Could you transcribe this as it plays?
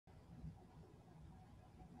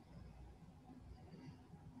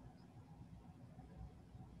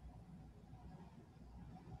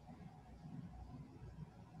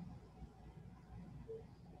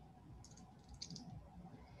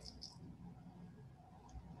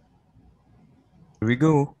Here we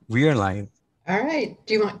go. We are live. All right.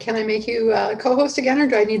 Can I make you co-host again, or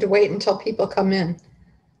do I need to wait until people come in?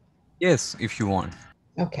 Yes, if you want.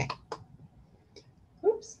 Okay.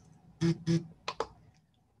 Oops.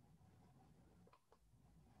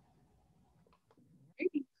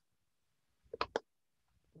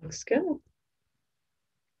 Looks good.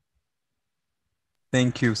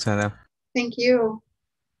 Thank you, Sarah. Thank you.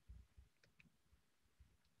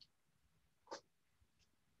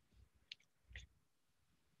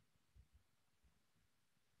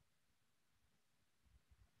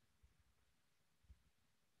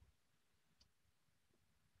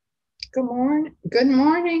 Good morning. Good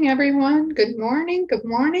morning, everyone. Good morning. Good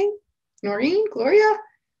morning. Noreen, Gloria,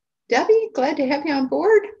 Debbie, glad to have you on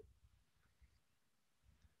board.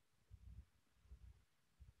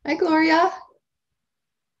 Hi, Gloria.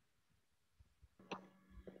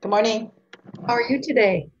 Good morning. How are you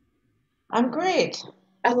today? I'm great.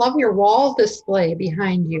 I love your wall display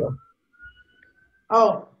behind you.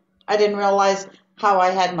 Oh, I didn't realize how I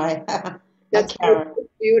had my my That's camera.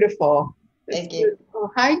 beautiful. That's Thank you.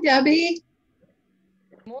 beautiful. Hi, Debbie.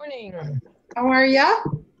 Morning. How are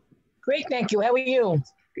you? Great, thank you. How are you?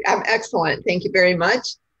 I'm excellent. Thank you very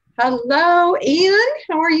much. Hello, Ian.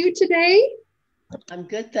 How are you today? I'm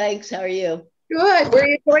good, thanks. How are you? Good. Where are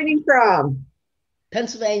you joining from?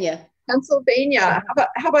 Pennsylvania. Pennsylvania.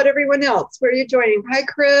 How about everyone else? Where are you joining? Hi,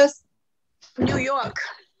 Chris. New York.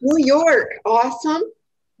 New York. Awesome.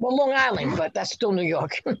 Well, Long Island, but that's still New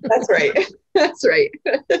York. That's right. That's right.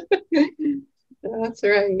 That's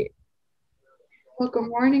right. Well, good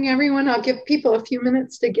morning, everyone. I'll give people a few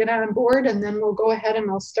minutes to get on board, and then we'll go ahead and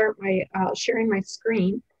I'll start my sharing my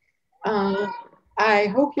screen. I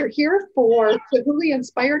hope you're here for Chihuly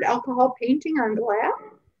inspired alcohol painting on glass.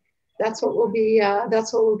 That's what we'll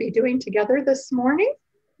be doing together this morning,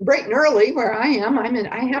 bright and early where I am.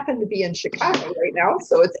 I happen to be in Chicago right now,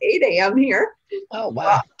 so it's 8 a.m. here. Oh,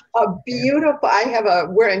 wow. A beautiful. I have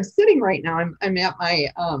where I'm sitting right now. I'm at my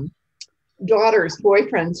daughter's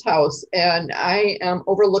boyfriend's house, and I am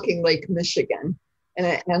overlooking Lake Michigan.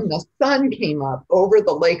 And the sun came up over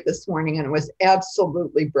the lake this morning, and it was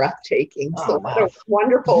absolutely breathtaking. So what a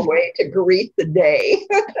wonderful way to greet the day.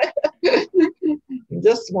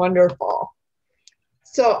 Just wonderful.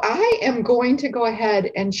 So I am going to go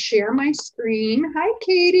ahead and share my screen. Hi,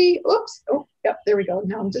 Katie. Oops. Oh, yep, there we go.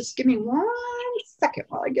 Now just give me 1 second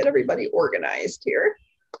while I get everybody organized here.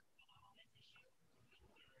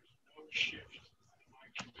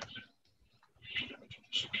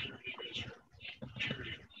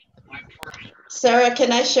 Sarah,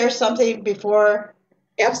 can I share something before?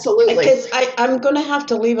 Absolutely. Because I'm going to have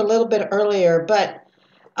to leave a little bit earlier, but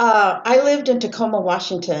I lived in Tacoma,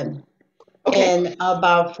 Washington, Okay. and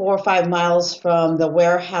about 4 or 5 miles from the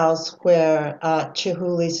warehouse where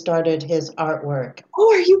Chihuly started his artwork.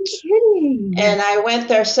 Oh, are you kidding? And I went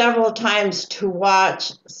there several times to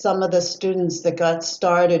watch some of the students that got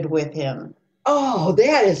started with him. Oh,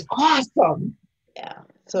 that is awesome. Yeah.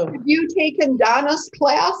 So have you taken Donna's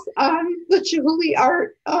class on the Chihuly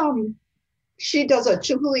art? She does a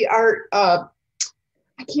Chihuly art.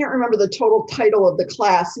 I can't remember the total title of the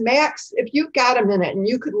class. Max, if you've got a minute and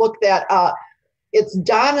you could look that up, it's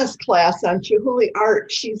Donna's class on Chihuly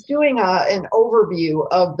art. She's doing an overview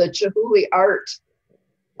of the Chihuly art,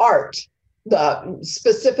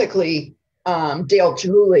 specifically Dale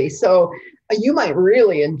Chihuly. So you might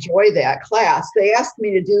really enjoy that class. They asked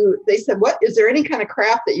me they said, is there any kind of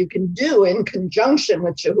craft that you can do in conjunction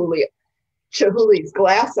with Chihuly's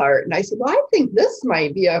glass art? And I said, well, I think this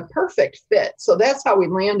might be a perfect fit. So that's how we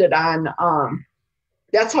landed on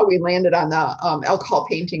the alcohol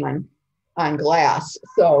painting on glass.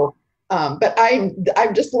 So, but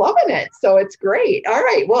I'm just loving it. So it's great. All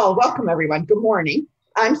right. Well, welcome everyone. Good morning.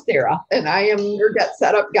 I'm Sarah, and I am your Get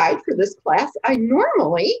Set Up guide for this class. I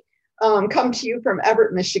normally come to you from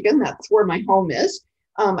Everett, Michigan. That's where my home is.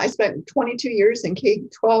 I spent 22 years in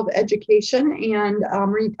K-12 education, and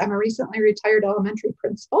I'm a recently retired elementary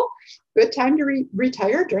principal. Good time to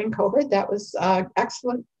retire during COVID. That was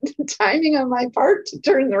excellent timing on my part to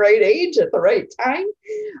turn the right age at the right time.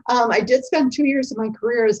 I did spend 2 years of my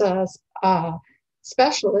career as a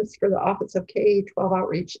specialist for the Office of K-12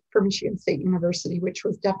 Outreach for Michigan State University, which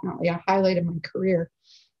was definitely a highlight of my career.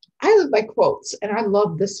 I live by quotes, and I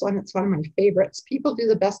love this one. It's one of my favorites. People do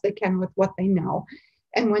the best they can with what they know.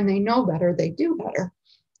 And when they know better, they do better.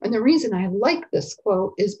 And the reason I like this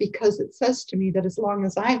quote is because it says to me that as long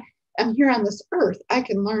as I am here on this earth, I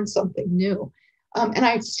can learn something new. And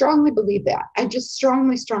I strongly believe that. I just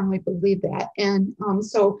strongly, strongly believe that. And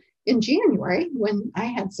so in January, when I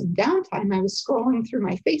had some downtime, I was scrolling through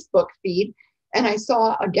my Facebook feed, and I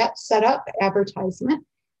saw a Get Set Up advertisement,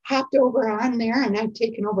 hopped over on there, and I've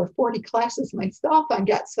taken over 40 classes myself on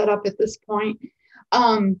Get Set Up at this point.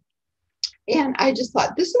 And I just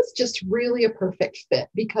thought this is just really a perfect fit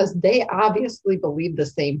because they obviously believe the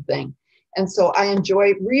same thing. And so I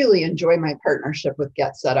really enjoy my partnership with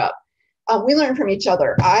Get Set Up. We learn from each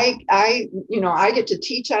other. I get to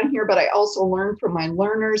teach on here, but I also learn from my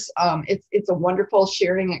learners. It's a wonderful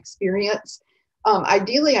sharing experience.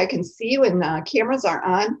 Ideally, I can see you when cameras are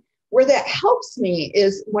on. Where that helps me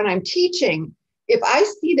is when I'm teaching, if I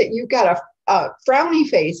see that you've got a frowny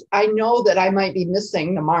face, I know that I might be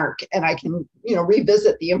missing the mark, and I can,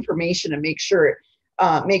 revisit the information and make sure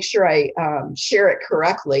I share it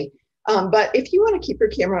correctly. But if you want to keep your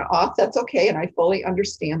camera off, that's okay, and I fully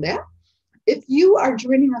understand that. If you are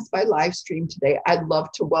joining us by live stream today, I'd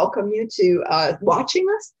love to welcome you to watching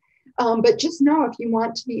us. But just know if you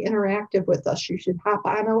want to be interactive with us, you should hop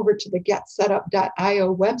on over to the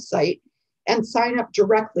getsetup.io website and sign up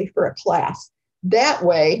directly for a class. That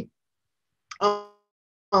way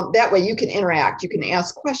you can interact, you can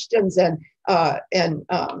ask questions and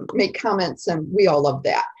make comments, and we all love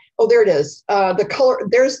that. Oh, there it is.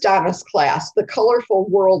 There's Donna's class, The Colorful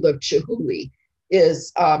World of Chihuly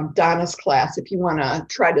is Donna's class if you want to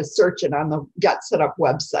try to search it on the Get Set Up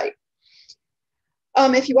website.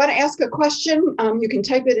 If you want to ask a question, you can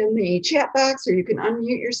type it in the chat box, or you can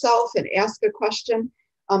unmute yourself and ask a question.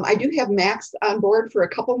 I do have Max on board for a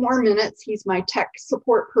couple more minutes. He's my tech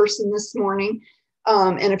support person this morning.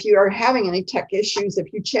 And if you are having any tech issues,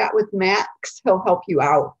 if you chat with Max, he'll help you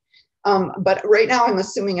out. But right now, I'm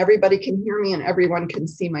assuming everybody can hear me and everyone can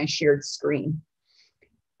see my shared screen.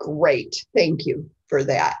 Great, thank you for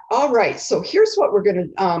that. All right, so here's what we're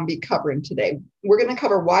going to be covering today. We're going to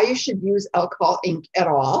cover why you should use alcohol ink at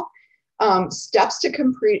all, steps to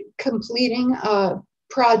completing a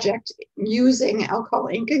project using alcohol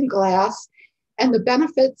ink and glass, and the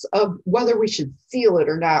benefits of whether we should seal it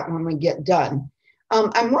or not when we get done.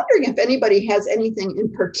 I'm wondering if anybody has anything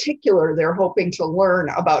in particular they're hoping to learn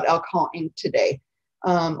about alcohol ink today,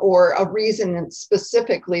 or a reason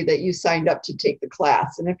specifically that you signed up to take the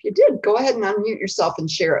class. And if you did, go ahead and unmute yourself and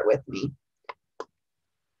share it with me.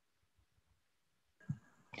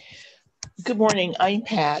 Good morning, I'm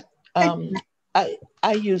Pat. I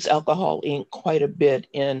use alcohol ink quite a bit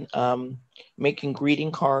in making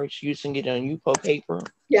greeting cards, using it on UPO paper.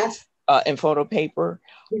 Yes. And photo paper.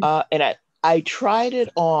 And I tried it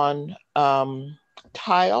on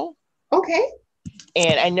tile. Okay.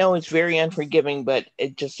 And I know it's very unforgiving, but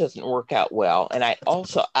it just doesn't work out well. And I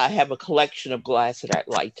have a collection of glass that I'd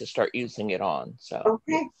like to start using it on. So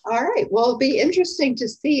okay, all right. Well, it'll be interesting to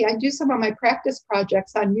see. I do some of my practice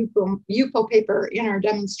projects on UPO paper in our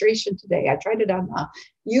demonstration today. I tried it on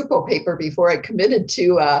UPO paper before I committed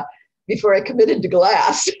to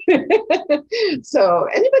glass. So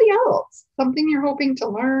anybody else, something you're hoping to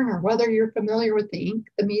learn, or whether you're familiar with the ink,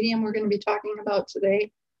 the medium we're going to be talking about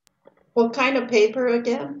today? What kind of paper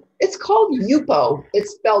again? It's called UPO.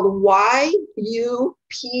 It's spelled YUPO,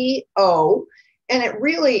 and it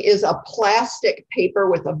really is a plastic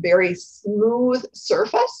paper with a very smooth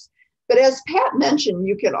surface. But as Pat mentioned,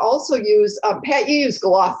 you can also use, Pat, you use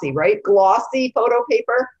glossy, right? Glossy photo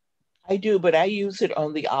paper? I do, but I use it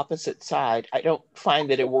on the opposite side. I don't find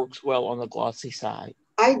that it works well on the glossy side.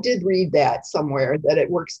 I did read that somewhere, that it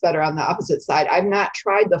works better on the opposite side. I've not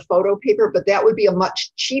tried the photo paper, but that would be a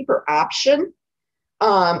much cheaper option.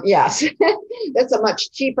 Yes, that's a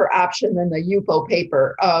much cheaper option than the UPO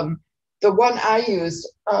paper. The one I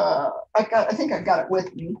used, I think I got it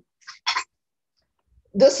with me.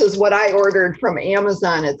 This is what I ordered from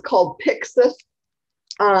Amazon. It's called Pixis,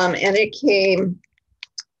 and it came,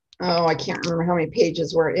 oh, I can't remember how many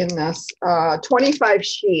pages were in this. 25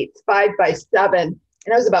 sheets, 5 by 7.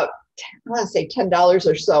 And it was about, I want to say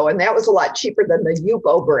 $10 or so. And that was a lot cheaper than the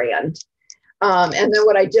UPO brand. And then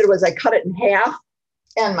what I did was I cut it in half,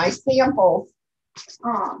 and my samples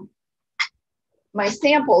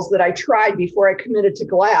that I tried before I committed to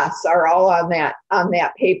glass are all on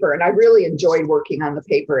that paper. And I really enjoyed working on the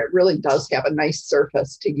paper. It really does have a nice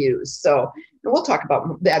surface to use. So, and we'll talk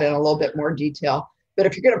about that in a little bit more detail. But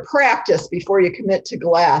if you're going to practice before you commit to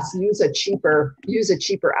glass, use a cheaper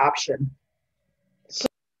option.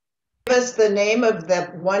 Give us the name of the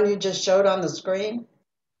one you just showed on the screen.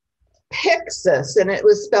 Pixis, and it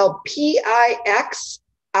was spelled Pixiss.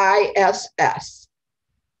 Pixiss.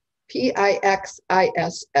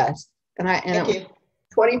 And it was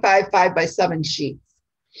 25 5 by 7 sheets.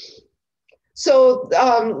 So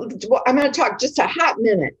I'm going to talk just a hot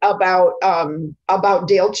minute about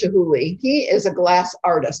Dale Chihuly. He is a glass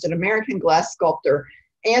artist, an American glass sculptor.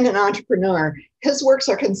 and an entrepreneur. His works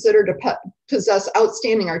are considered to possess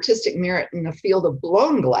outstanding artistic merit in the field of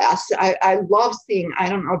blown glass. I love seeing, I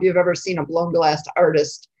don't know if you've ever seen a blown glass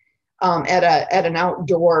artist at an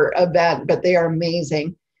outdoor event, but they are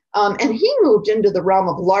amazing. And he moved into the realm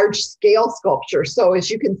of large scale sculpture. So as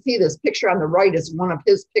you can see, this picture on the right is one of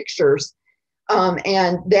his pictures.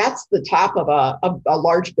 And that's the top of a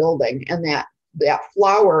large building. And that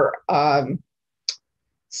flower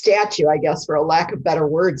statue, I guess, for a lack of better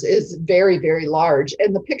words, is very, very large.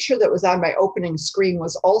 And the picture that was on my opening screen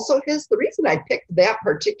was also his. The reason I picked that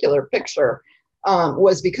particular picture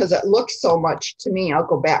was because it looks so much to me. I'll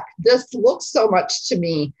go back. This looks so much to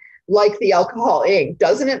me like the alcohol ink,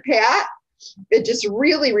 doesn't it, Pat? It just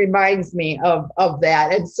really reminds me of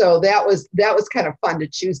that. And so that was kind of fun to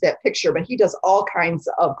choose that picture. But he does all kinds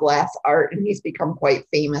of glass art, and he's become quite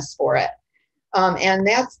famous for it. And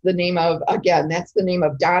that's the name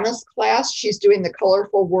of Donna's class. She's doing the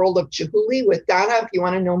Colorful World of Chihuly with Donna, if you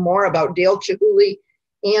want to know more about Dale Chihuly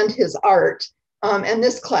and his art. And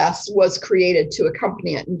this class was created to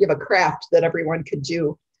accompany it and give a craft that everyone could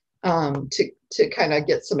do to kind of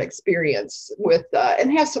get some experience with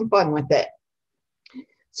and have some fun with it.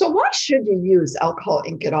 So why should you use alcohol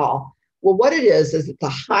ink at all? Well, what it is it's a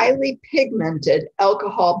highly pigmented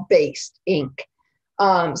alcohol-based ink.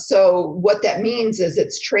 So what that means is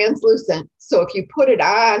it's translucent. So if you put it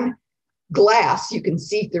on glass, you can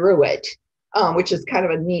see through it, which is kind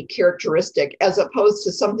of a neat characteristic, as opposed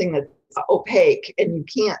to something that's opaque and you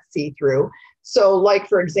can't see through. So like,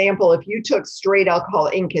 for example, if you took straight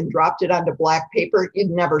alcohol ink and dropped it onto black paper,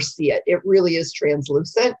 you'd never see it. It really is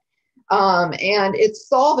translucent. And it's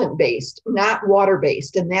solvent-based, not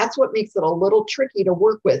water-based. And that's what makes it a little tricky to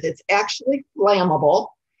work with. It's actually flammable.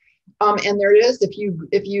 And there it is. If you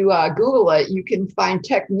Google it, you can find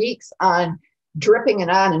techniques on dripping it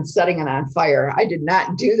on and setting it on fire. I did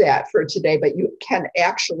not do that for today, but you can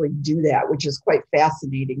actually do that, which is quite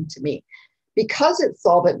fascinating to me. Because it's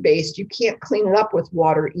solvent-based, you can't clean it up with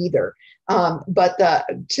water either. But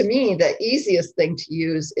to me, the easiest thing to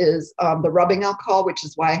use is the rubbing alcohol, which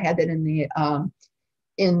is why I had that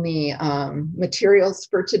in the materials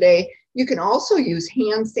for today. You can also use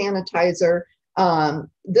hand sanitizer.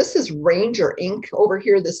 This is Ranger ink over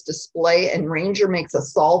here, this display, and Ranger makes a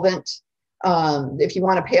solvent. If you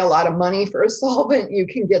want to pay a lot of money for a solvent, you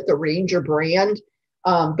can get the Ranger brand.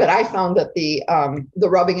 But I found that the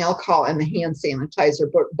rubbing alcohol and the hand sanitizer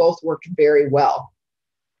both worked very well.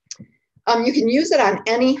 You can use it on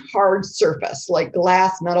any hard surface like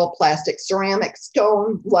glass, metal, plastic, ceramic,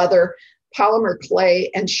 stone, leather, polymer, clay,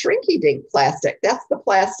 and shrinky-dink plastic. That's the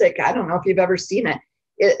plastic. I don't know if you've ever seen it.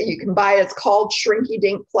 You can buy it. It's called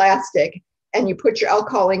shrinky-dink plastic, and you put your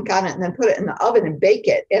alcohol ink on it and then put it in the oven and bake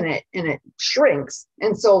it, and it shrinks.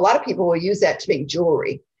 And so a lot of people will use that to make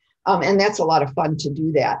jewelry. And that's a lot of fun to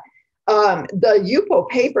do that. The Yupo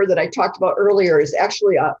paper that I talked about earlier is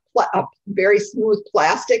actually a very smooth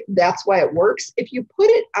plastic. That's why it works. If you put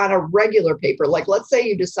it on a regular paper, like let's say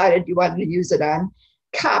you decided you wanted to use it on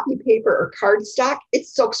copy paper or cardstock, it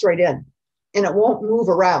soaks right in and it won't move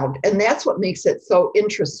around. And that's what makes it so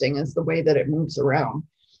interesting, is the way that it moves around.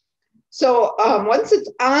 So once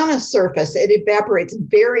it's on a surface, it evaporates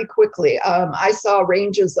very quickly. I saw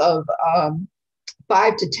ranges of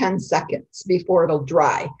 5 to 10 seconds before it'll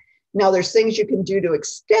dry. Now there's things you can do to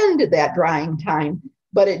extend that drying time,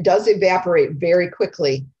 but it does evaporate very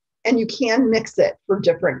quickly, and you can mix it for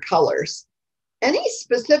different colors. Any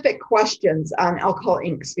specific questions on alcohol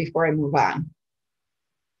inks before I move on?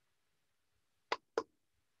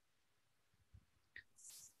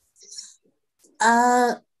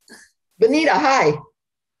 Benita, hi.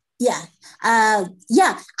 Yeah.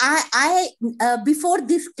 I before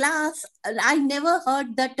this class, I never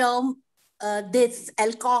heard the term this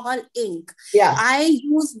alcohol ink. Yeah. I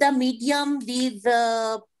use the medium, these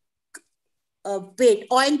paint,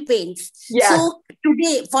 oil paints. Yeah. So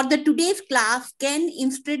today, for the today's class, can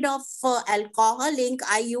instead of alcohol ink,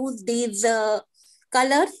 I use these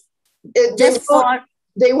colors?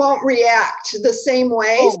 They won't react the same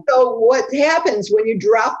way. Oh. So what happens when you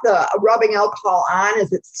drop the rubbing alcohol on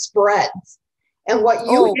is it spreads. And what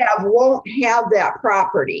you have won't have that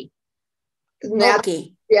property.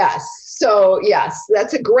 Okay. Yes. So yes,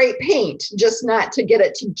 that's a great paint, just not to get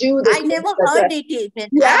it to do this. I never heard it even.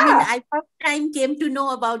 Yeah. I mean, I first time came to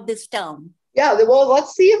know about this term. Yeah, well,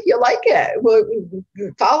 let's see if you like it. We'll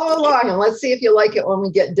follow along and let's see if you like it when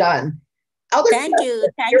we get done. Thank you.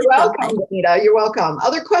 You're welcome, Benita. You're welcome.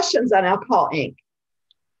 Other questions on alcohol ink?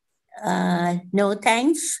 No,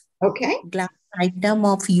 thanks. Okay. Glass item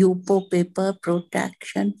of Yupo paper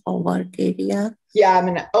protection for work area. Yeah, I'm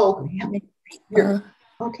gonna. Oh,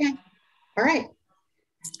 Okay. All right.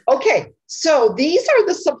 Okay. So these are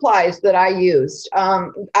the supplies that I used.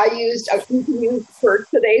 You can use for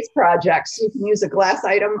today's projects, you can use a glass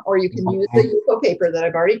item or you can use the UFO paper that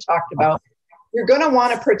I've already talked about. You're going to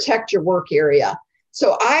want to protect your work area.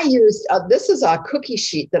 So I used, this is a cookie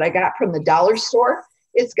sheet that I got from the dollar store.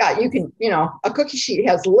 It's got, a cookie sheet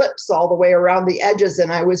has lips all the way around the edges.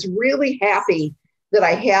 And I was really happy that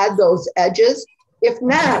I had those edges. If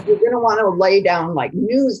not, you're going to want to lay down like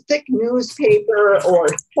thick newspaper or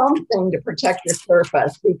something to protect your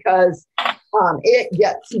surface because it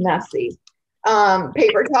gets messy.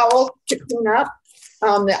 Paper towels to clean up.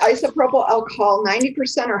 The isopropyl alcohol,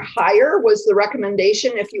 90% or higher was the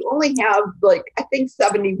recommendation. If you only have I think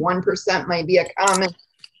 71% might be a common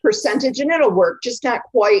percentage and it'll work, just not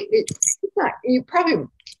quite. You probably,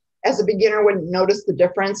 as a beginner, wouldn't notice the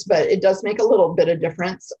difference, but it does make a little bit of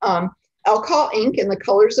difference. Alcohol ink in the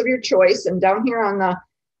colors of your choice. And down here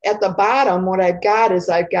at the bottom, what I've got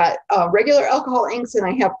is regular alcohol inks and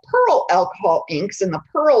I have pearl alcohol inks, and the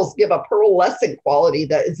pearls give a pearlescent quality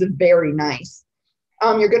that is very nice.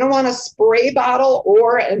 You're going to want a spray bottle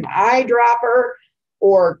or an eyedropper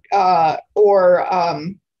or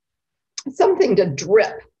something to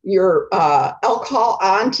drip your alcohol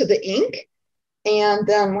onto the ink. And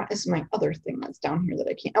then what is my other thing that's down here that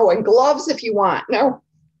I can't? Oh, and gloves if you want. Now,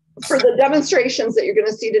 for the demonstrations that you're going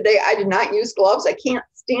to see today, I did not use gloves. I can't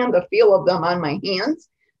stand the feel of them on my hands.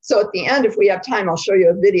 So at the end, if we have time, I'll show you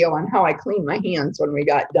a video on how I cleaned my hands when we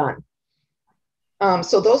got done.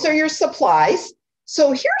 So those are your supplies.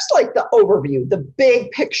 So here's the overview, the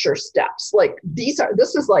big picture steps. This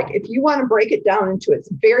is if you want to break it down into its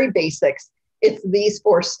very basics, it's these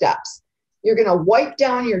 4 steps. You're going to wipe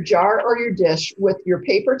down your jar or your dish with your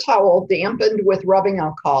paper towel dampened with rubbing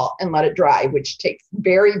alcohol and let it dry, which takes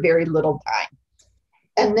very, very little time.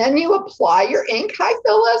 And then you apply your ink. Hi,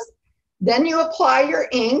 Phyllis. Then you apply your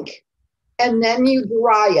ink and then you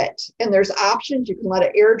dry it. And there's options. You can let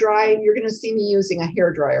it air dry. You're going to see me using a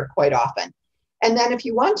hair dryer quite often. And then if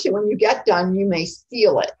you want to, when you get done, you may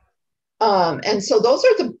seal it. And so those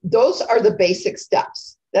are the basic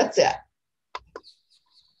steps. That's it.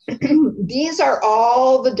 These are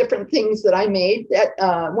all the different things that I made that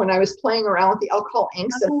when I was playing around with the alcohol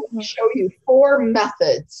inks. And I'm going to show you 4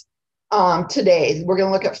 methods today. We're going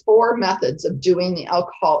to look at 4 methods of doing the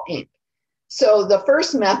alcohol ink. So the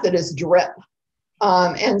first method is drip.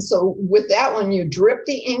 And so with that one, you drip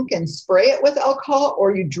the ink and spray it with alcohol,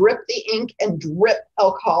 or you drip the ink and drip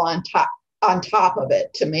alcohol on top of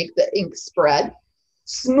it to make the ink spread.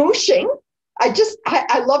 Smooshing.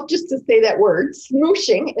 I love just to say that word,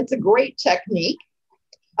 smooshing. It's a great technique.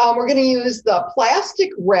 We're going to use the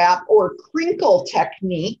plastic wrap or crinkle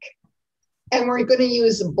technique, and we're going to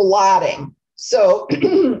use blotting. So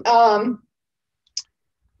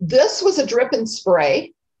this was a drip and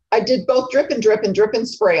spray. I did both drip and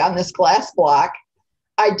spray on this glass block.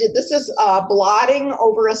 This is blotting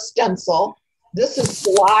over a stencil. This is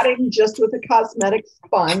blotting just with a cosmetic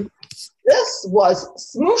sponge. This was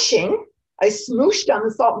smooshing. I smooshed on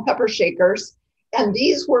the salt and pepper shakers. And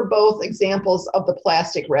these were both examples of the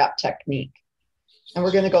plastic wrap technique. And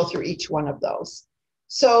we're going to go through each one of those.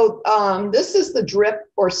 So this is the drip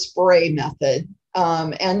or spray method.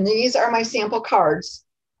 And these are my sample cards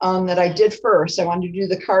that I did first. I wanted to do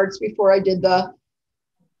the cards before I did the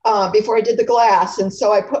glass. And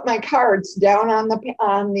so I put my cards down on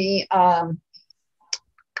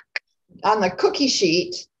the cookie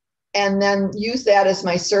sheet and then used that as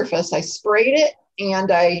my surface. I sprayed it and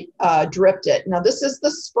I dripped it. Now this is the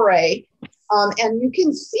spray. And you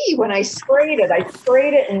can see when I sprayed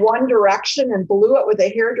it in one direction and blew it with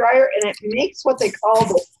a hairdryer, and it makes what they call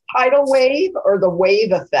the tidal wave or the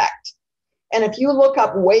wave effect. And if you look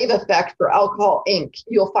up wave effect for alcohol ink,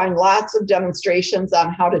 you'll find lots of demonstrations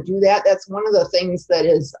on how to do that. That's one of the things that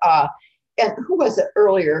is, and who was it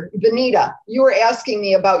earlier? Vanita, you were asking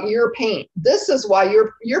me about your paint. This is why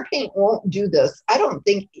your paint won't do this. I don't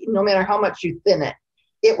think, no matter how much you thin it,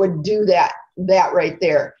 it would do that right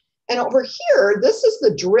there. And over here, this is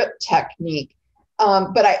the drip technique,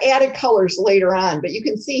 but I added colors later on. But you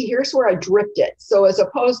can see here's where I dripped it. So as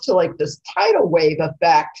opposed to like this tidal wave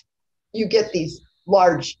effect, you get these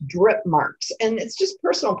large drip marks. And it's just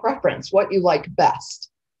personal preference, what you like best.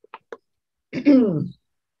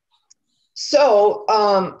 So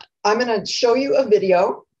I'm going to show you a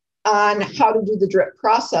video on how to do the drip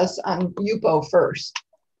process on Yupo first.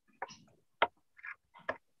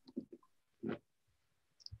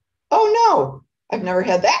 Oh no, I've never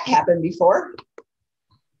had that happen before.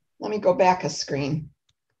 Let me go back a screen.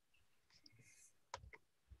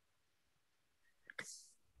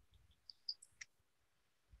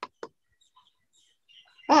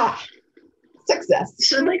 Ah, success.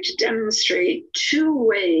 So I'd like to demonstrate 2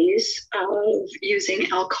 ways of using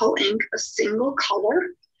alcohol ink, a single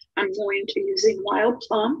color. I'm going to using Wild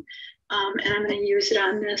Plum, and I'm going to use it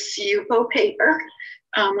on this Yupo paper.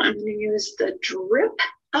 I'm going to use the drip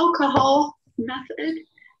alcohol method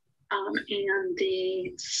and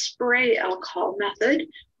the spray alcohol method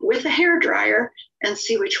with a hair dryer and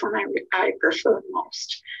see which one I prefer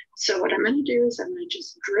most. So what I'm going to do is I'm going to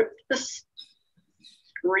just drip this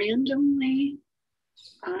randomly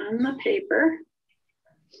on the paper.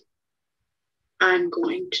 I'm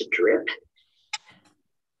going to drip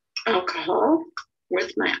alcohol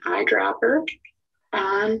with my eyedropper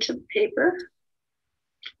onto the paper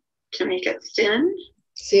to make it thin.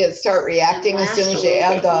 See it start reacting as soon as you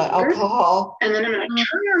add the alcohol. And then I'm going to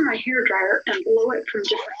turn on my hair dryer and blow it from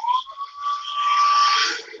different.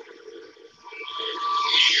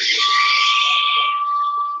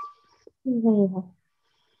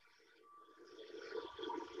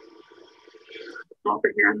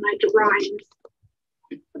 Over here on my drawings.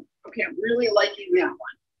 Okay, I'm really liking that one.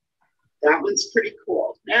 That one's pretty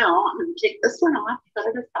cool. Now I'm going to take this one off, set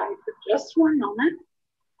it aside for just one moment.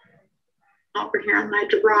 Over here on my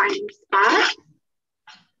drawing spot.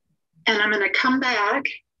 And I'm going to come back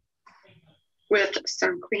with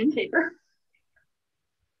some clean paper.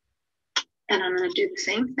 And I'm going to do the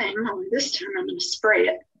same thing, only this time I'm going to spray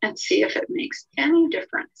it and see if it makes any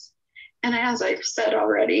difference. And as I've said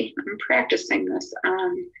already, I'm practicing this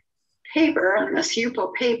on paper, on this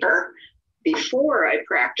Yupo paper, before I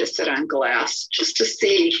practice it on glass, just to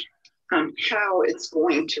see how it's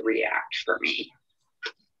going to react for me.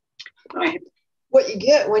 What you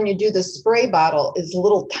get when you do the spray bottle is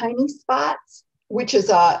little tiny spots, which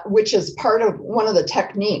is part of one of the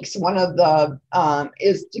techniques. One of the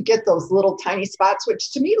is to get those little tiny spots,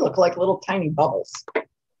 which to me look like little tiny bubbles.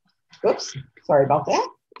 Whoops, sorry about that.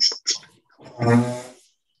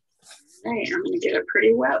 Hey, I'm going to get it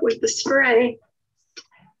pretty wet with the spray.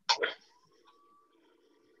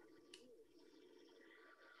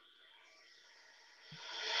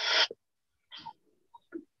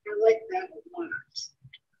 I like that a lot.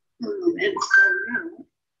 And so now,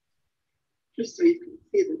 just so you can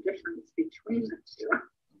see the difference between the two,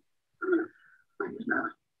 I'm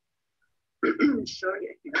going to show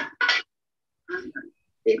you here on the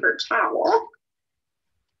paper towel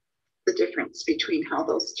the difference between how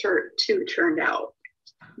those two turned out.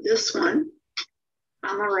 This one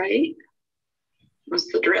on the right was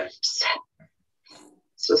the drifts.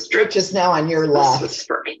 So Which is now on your left.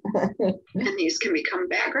 Spray. And these can become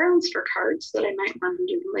backgrounds for cards that I might want to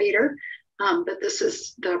do later. But this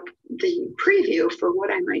is the preview for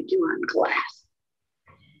what I might do on glass.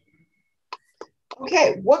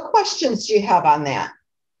 Okay, what questions do you have on that?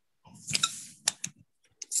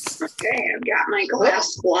 Okay, I've got my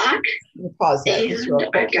glass block. Pause that.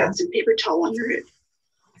 And I've got some paper towel under it.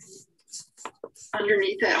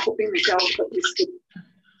 Underneath that, hoping that that'll put this to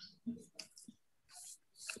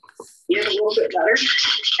get a little bit better.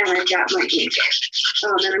 And I've got my ink.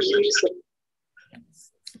 And I'm going to use the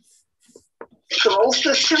curl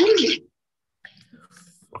system.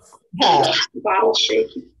 Yeah. Bottle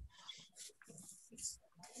shaking.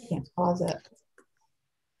 Can't pause it.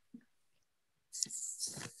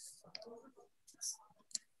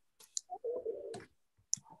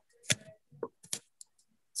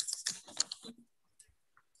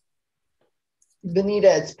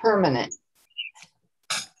 Benita, it's permanent.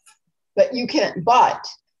 But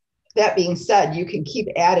that being said, you can keep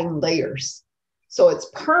adding layers. So it's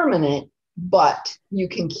permanent, but you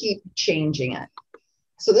can keep changing it.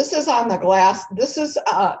 So this is on the glass. This is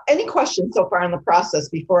any questions so far in the process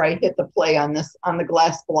before I hit the play on the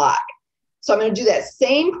glass block. So I'm going to do that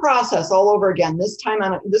same process all over again. This time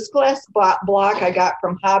on this glass block I got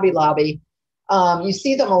from Hobby Lobby. You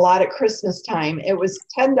see them a lot at Christmas time. It was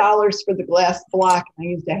 $10 for the glass block. I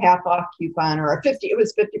used a half off coupon or it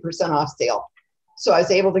was 50% off sale. So I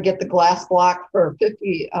was able to get the glass block for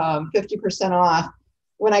 50% off.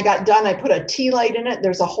 When I got done, I put a tea light in it.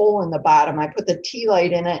 There's a hole in the bottom. I put the tea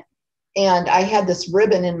light in it and I had this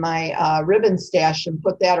ribbon in my ribbon stash and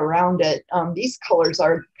put that around it. These colors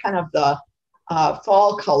are kind of the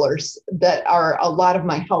fall colors that are a lot of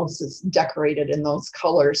my house is decorated in those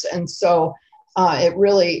colors. And so it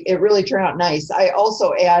really turned out nice. I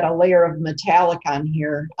also add a layer of metallic on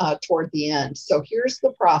here toward the end. So here's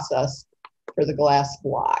the process for the glass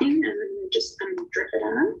block. And then just drip it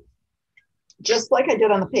on. Just like I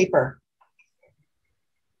did on the paper.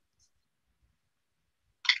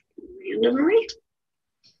 Randomly.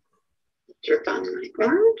 Drip on my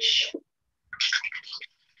orange.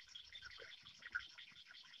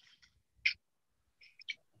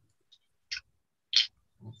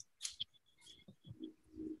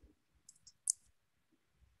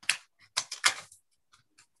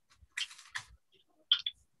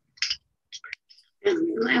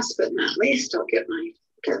 last but not least, I'll get my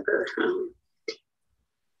darker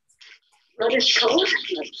reddish color.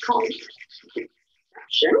 That's called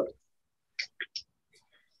Fashion.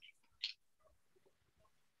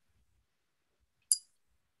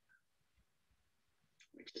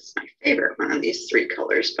 Which is my favorite one of these three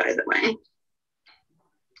colors, by the way.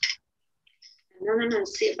 And then I'm going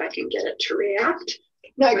to see if I can get it to react.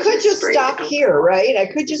 Now, I could just stop here, right? I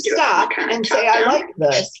could just stop and say, I like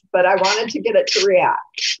this, but I wanted to get it to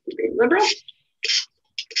react. Be liberal.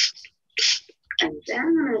 And then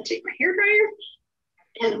I'm going to take my hairdryer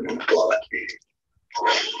and I'm going to blow it.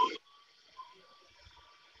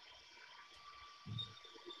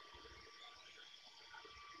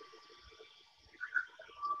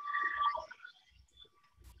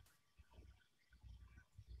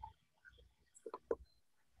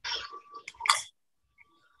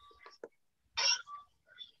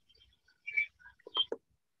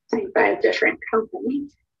 By a different company,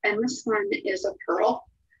 and this one is a pearl,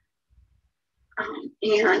 and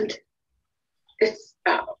it's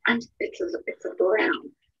a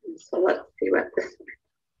brown. So let's see what this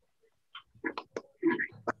one.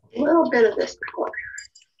 A little bit of this color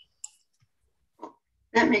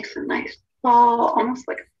that makes a nice fall, almost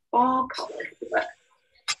like a fall color to it,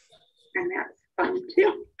 and that's fun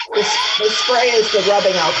too. The spray is the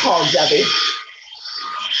rubbing alcohol, Debbie.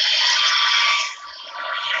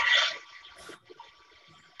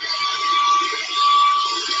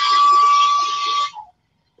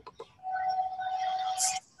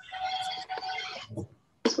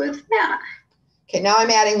 With that. Okay, now I'm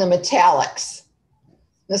adding the metallics.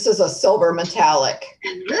 This is a silver metallic.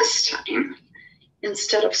 And this time,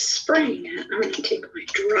 instead of spraying it, I'm going to take my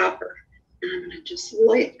dropper and I'm going to just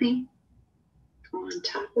lightly go on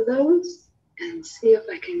top of those and see if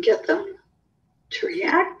I can get them to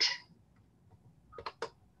react.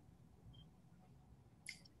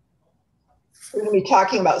 We're going to be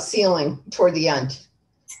talking about sealing toward the end.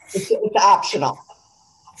 It's optional.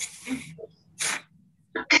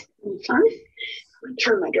 Fun. I'm going to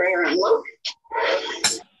turn my dryer on low.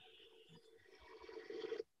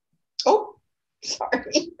 Oh,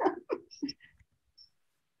 sorry.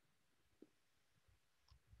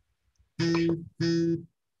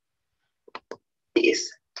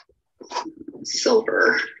 These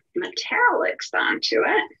silver metallics onto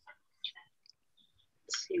it.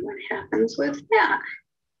 Let's see what happens with that.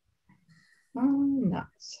 Oh,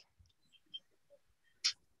 nuts.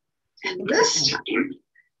 And this time,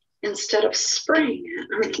 instead of spraying it,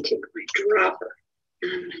 I'm going to take my dropper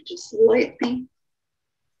and I'm going to just lightly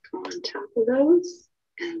go on top of those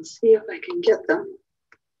and see if I can get them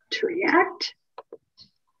to react.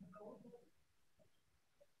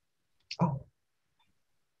 Oh.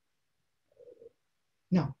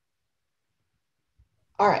 No.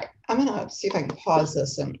 All right, I'm going to see if I can pause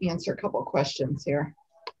this and answer a couple of questions here.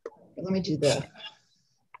 Let me do this.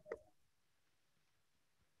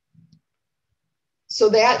 So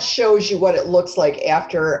that shows you what it looks like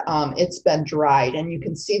after it's been dried. And you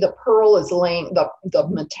can see the pearl is laying, the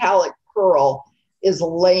metallic pearl is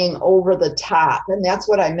laying over the top. And that's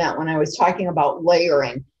what I meant when I was talking about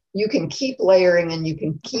layering. You can keep layering and you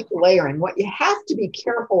can keep layering. What you have to be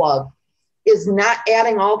careful of is not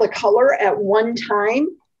adding all the color at one time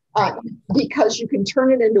because you can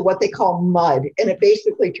turn it into what they call mud. And it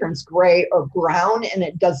basically turns gray or brown and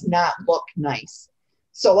it does not look nice.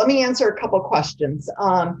 So let me answer a couple questions.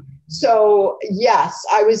 So yes,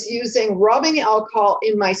 I was using rubbing alcohol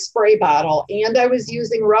in my spray bottle and I was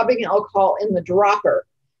using rubbing alcohol in the dropper.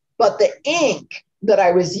 But the ink that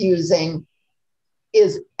I was using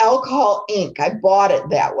is alcohol ink. I bought it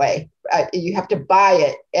that way. You have to buy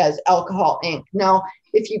it as alcohol ink. Now,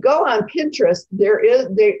 if you go on Pinterest,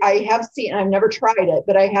 I have seen, I've never tried it,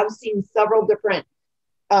 but I have seen several different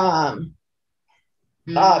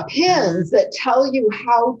pins that tell you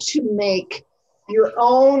how to make your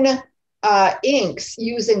own inks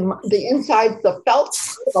using the insides, the felt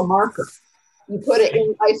of a marker. You put it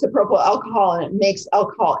in isopropyl alcohol and it makes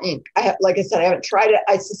alcohol ink. Like I said, I haven't tried it.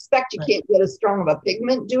 I suspect you can't get as strong of a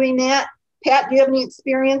pigment doing that. Pat, do you have any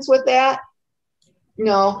experience with that?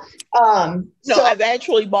 No. No, I've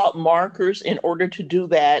actually bought markers in order to do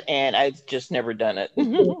that, and I've just never done it.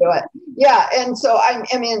 Yeah, and so I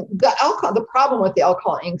mean, the problem with the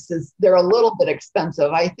alcohol inks is they're a little bit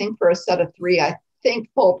expensive. I think for a set of 3, I think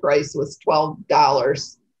full price was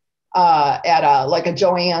 $12 at like a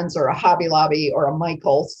Joann's or a Hobby Lobby or a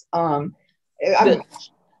Michael's. I'm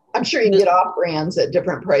sure you can get off brands at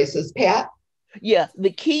different prices. Pat? Yeah,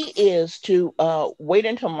 the key is to wait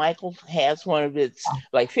until Michael's has one of its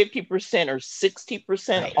like 50% or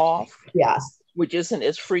 60% off. Yes. Which isn't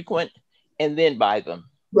as frequent, and then buy them.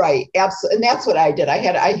 Right. Absolutely. And that's what I did.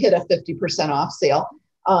 I hit a 50% off sale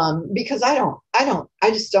because I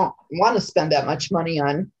just don't want to spend that much money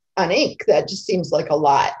on ink. That just seems like a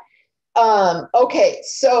lot. Okay.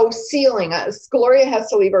 So sealing, Gloria has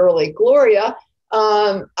to leave early. Gloria,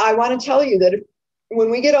 I want to tell you that when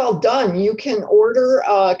we get all done, you can order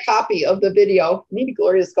a copy of the video. Maybe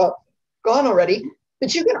Gloria's gone already,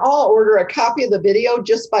 but you can all order a copy of the video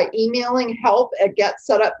just by emailing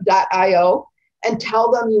help@getsetup.io and tell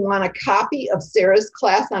them you want a copy of Sarah's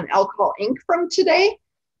class on alcohol ink from today.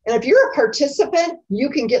 And if you're a participant,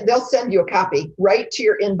 they'll send you a copy right to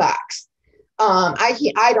your inbox.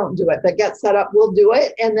 I don't do it, but Get Set Up will do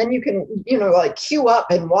it. And then you can, like queue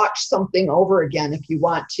up and watch something over again if you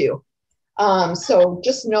want to. So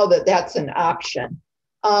just know that that's an option.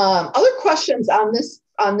 Other questions on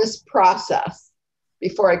this process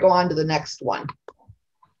before I go on to the next one?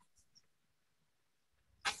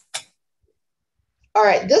 All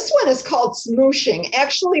right, this one is called smooshing.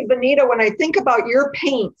 Actually, Benita, when I think about your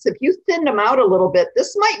paints, if you thinned them out a little bit,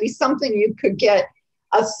 this might be something you could get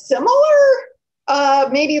a similar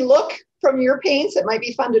maybe look from your paints. It might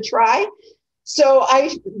be fun to try. So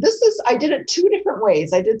I did it two different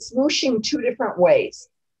ways. I did smooshing two different ways.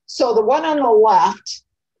 So the one on the left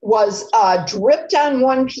was dripped on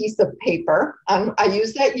one piece of paper. I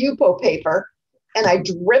used that Yupo paper, and I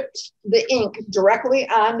dripped the ink directly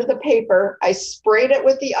onto the paper. I sprayed it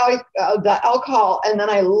with the alcohol, and then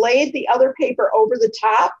I laid the other paper over the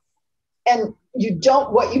top. And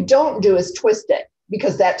what you don't do is twist it,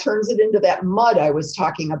 because that turns it into that mud I was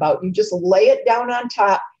talking about. You just lay it down on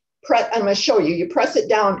top. I'm going to show you. You press it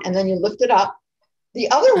down and then you lift it up.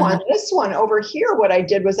 The other one, this one over here, what I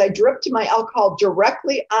did was I dripped my alcohol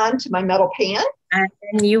directly onto my metal pan. And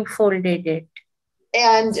you folded it.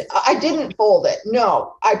 And I didn't fold it.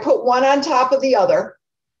 No, I put one on top of the other.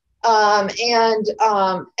 And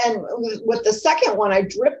with the second one, I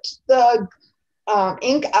dripped the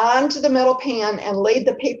ink onto the metal pan and laid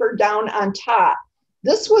the paper down on top.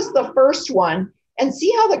 This was the first one. And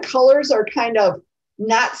see how the colors are kind of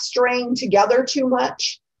not straying together too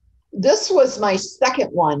much? This was my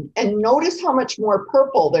second one. And notice how much more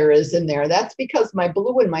purple there is in there. That's because my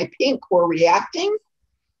blue and my pink were reacting.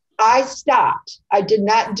 I stopped. I did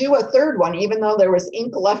not do a third one, even though there was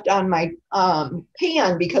ink left on my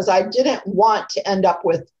pan, because I didn't want to end up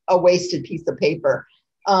with a wasted piece of paper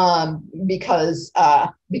because I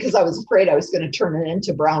was afraid I was going to turn it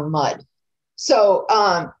into brown mud. So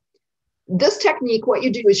this technique, what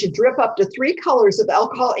you do is you drip up to 3 colors of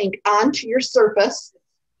alcohol ink onto your surface,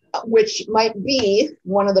 which might be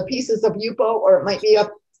one of the pieces of Yupo, or it might be a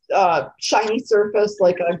shiny surface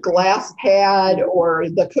like a glass pad or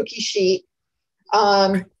the cookie sheet.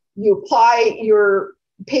 You apply your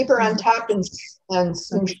paper on top and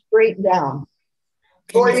smoosh straight down.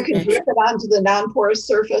 Or you can drip it onto the non-porous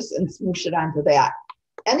surface and smoosh it onto that.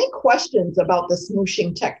 Any questions about the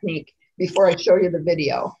smooshing technique before I show you the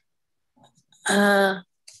video? Yeah,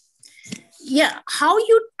 how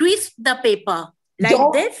you twist the paper?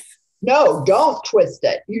 Like this? No, don't twist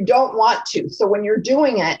it. You don't want to. So when you're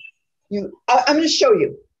doing it, I'm going to show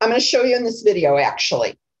you. I'm going to show you in this video,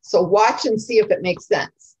 actually. So watch and see if it makes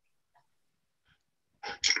sense.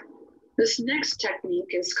 This next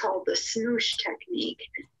technique is called the smoosh technique,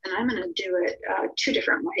 and I'm going to do it 2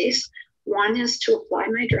 different ways. One is to apply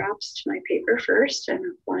my drops to my paper first.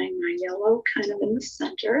 I'm applying my yellow kind of in the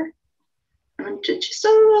center. I'm going to just a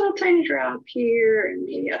little tiny drop here and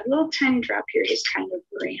maybe a little tiny drop here, just kind of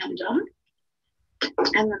random. And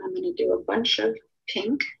then I'm going to do a bunch of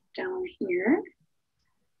pink down here.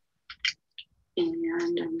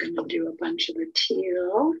 And I'm going to do a bunch of a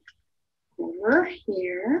teal over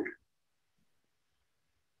here.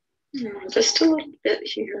 Just a little bit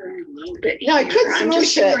here, a little bit here. No, I could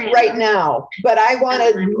smoosh it right now, but I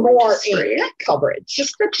wanted more ink coverage.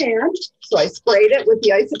 Just a tad. So I sprayed it with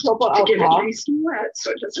the isopropyl To get it alcohol. nice and wet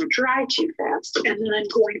so it doesn't dry too fast. And then I'm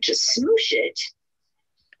going to smoosh it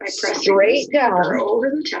by pressing Straight down over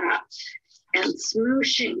the top and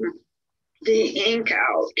smooshing the ink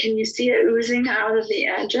out. Can you see it oozing out of the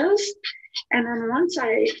edges? And then once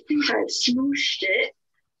I think I've smooshed it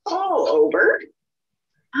all over,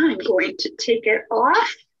 I'm going to take it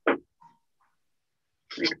off like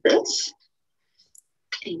this.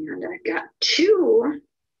 And I've got 2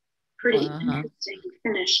 pretty interesting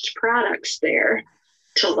finished products there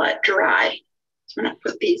to let dry. So I'm going to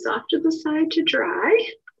put these off to the side to dry.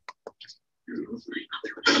 And move my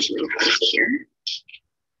other one right here.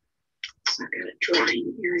 So I've got a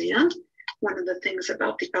drying area. One of the things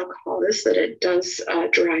about the alcohol is that it does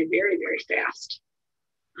dry very, very fast.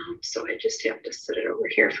 So I just have to set it over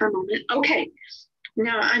here for a moment. Okay,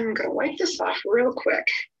 Now I'm going to wipe this off real quick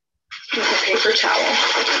with a paper towel.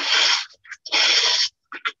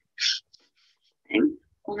 And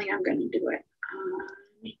only I'm going to do it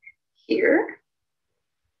here.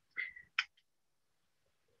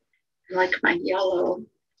 I like my yellow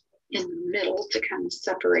in the middle to kind of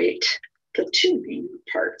separate the two main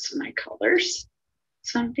parts of my colors.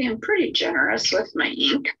 So I'm being pretty generous with my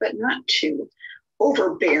ink, but not too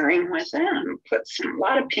overbearing with it. I'm put a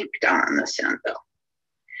lot of pink down on this end though.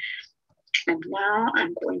 And now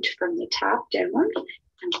I'm going to, from the top down,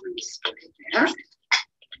 I'm going to spray that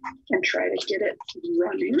and try to get it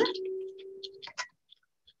running.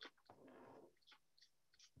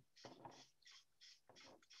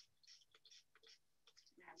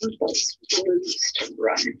 I need those blues to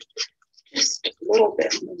run just a little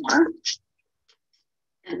bit more.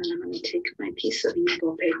 And then I'm going to take my piece of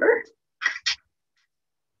maple paper.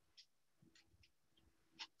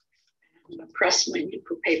 I'm going to press my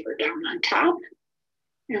maple paper down on top.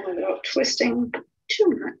 And without twisting too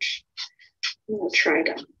much, we'll try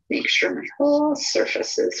to make sure my whole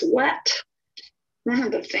surface is wet. One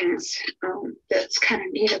of the things that's kind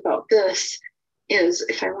of neat about this is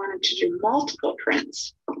if I wanted to do multiple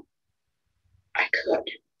prints, I could.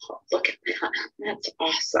 Oh, look at that. That's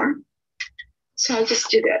awesome. So I'll just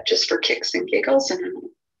do that just for kicks and giggles. And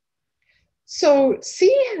So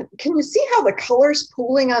can you see how the color's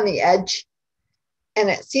pooling on the edge? And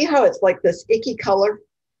see how it's like this icky color?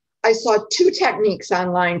 I saw two techniques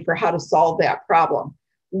online for how to solve that problem.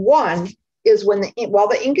 One is while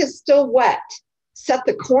the ink is still wet, set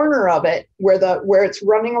the corner of it where it's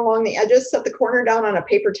running along the edges, set the corner down on a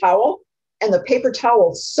paper towel, and the paper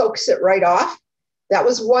towel soaks it right off. That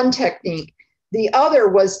was one technique. The other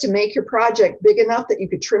was to make your project big enough that you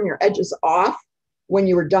could trim your edges off when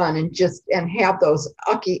you were done and have those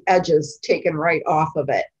ucky edges taken right off of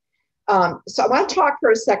it. So I want to talk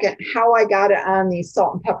for a second how I got it on these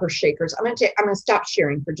salt and pepper shakers. I'm going to stop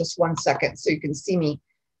sharing for just 1 second so you can see me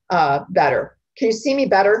better. Can you see me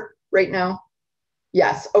better right now?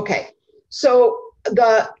 Yes. Okay. So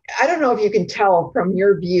I don't know if you can tell from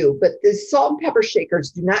your view, but the salt and pepper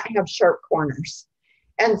shakers do not have sharp corners.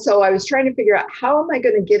 And so I was trying to figure out how am I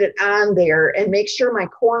going to get it on there and make sure my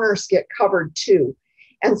corners get covered too.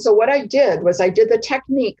 And so what I did was I did the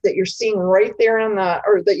technique that you're seeing right there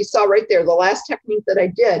that you saw right there, the last technique that I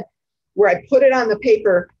did, where I put it on the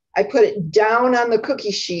paper, I put it down on the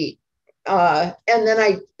cookie sheet, and then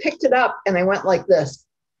I picked it up and I went like this.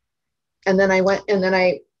 And then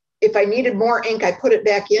if I needed more ink, I put it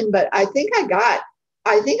back in, but I think I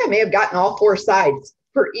may have gotten all 4 sides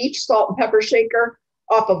for each salt and pepper shaker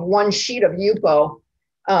off of one sheet of Yupo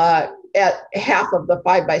at half of the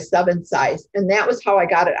 5x7 size. And that was how I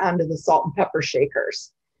got it onto the salt and pepper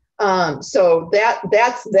shakers. So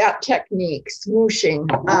that's that technique, smooshing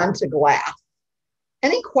onto glass.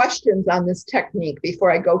 Any questions on this technique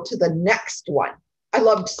before I go to the next one? I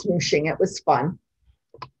loved smooshing. It was fun.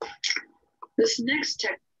 this next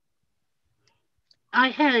technique. I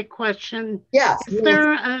had a question. Yes. Is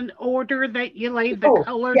there an order that you lay the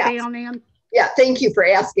color down in? Yeah, thank you for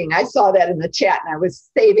asking. I saw that in the chat and I was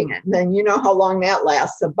saving it. And then you know how long that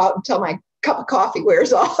lasts, about until my cup of coffee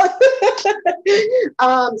wears off.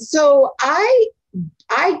 So I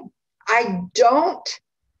don't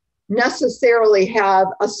necessarily have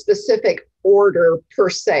a specific order per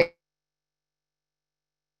se,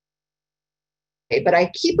 but I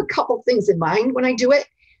keep a couple things in mind when I do it.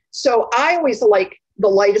 So I always like the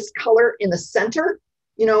lightest color in the center,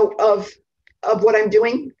 of what I'm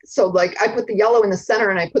doing. So like I put the yellow in the center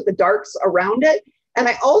and I put the darks around it. And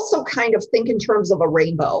I also kind of think in terms of a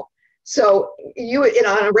rainbow. So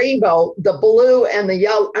on a rainbow, the blue and the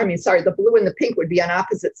blue and the pink would be on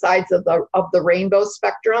opposite sides of the rainbow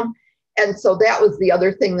spectrum. And so that was the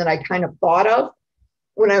other thing that I kind of thought of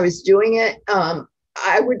when I was doing it.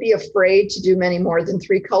 I would be afraid to do many more than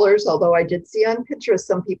 3 colors, although I did see on Pinterest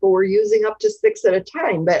some people were using up to 6 at a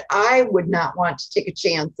time, but I would not want to take a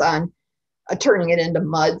chance on turning it into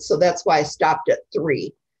mud. So that's why I stopped at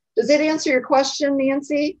 3. Does that answer your question,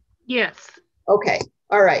 Nancy? Yes. Okay.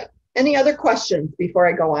 All right. Any other questions before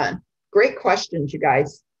I go on? Great questions, you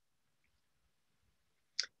guys.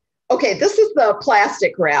 Okay, this is the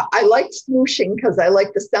plastic wrap. I liked smooshing because I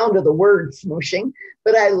like the sound of the word smooshing,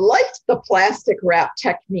 but I liked the plastic wrap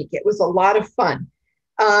technique. It was a lot of fun.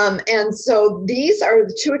 And so these are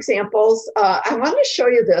the 2 examples. I want to show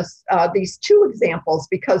you these 2 examples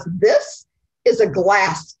because this is a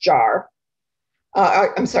glass jar.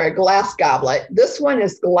 A glass goblet. This one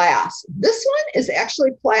is glass. This one is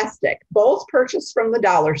actually plastic, both purchased from the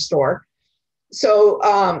dollar store. So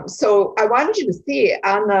I wanted you to see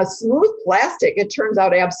on the smooth plastic, it turns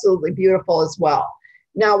out absolutely beautiful as well.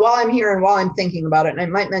 Now, while I'm here and while I'm thinking about it, and I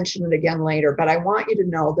might mention it again later, but I want you to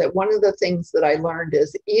know that one of the things that I learned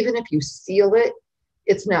is even if you seal it,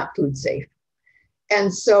 it's not food safe.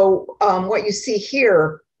 And so what you see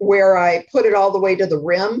here, where I put it all the way to the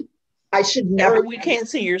rim, I should never. Sarah, we can't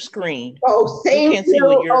see your screen. Oh, thank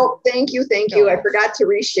you. Oh, thank you. Thank you. I forgot to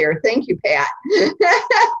reshare. Thank you, Pat.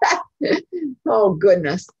 Oh,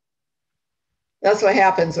 goodness. That's what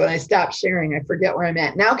happens when I stop sharing. I forget where I'm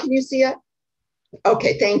at. Now, can you see it?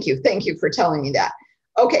 Okay, thank you. Thank you for telling me that.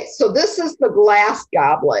 Okay, so this is the glass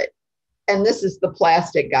goblet, and this is the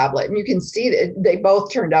plastic goblet. And you can see that they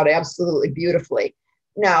both turned out absolutely beautifully.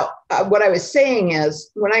 Now, what I was saying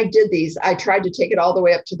is when I did these, I tried to take it all the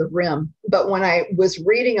way up to the rim. But when I was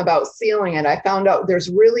reading about sealing it, I found out there's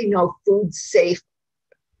really no food safe.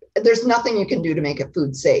 There's nothing you can do to make it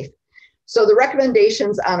food safe. So the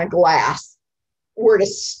recommendations on a glass were to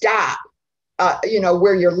stop,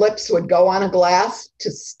 where your lips would go on a glass,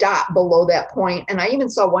 to stop below that point. And I even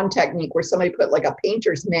saw one technique where somebody put like a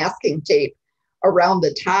painter's masking tape around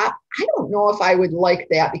the top. I don't know if I would like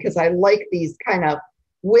that because I like these kind of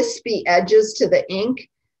wispy edges to the ink.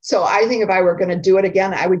 So I think if I were going to do it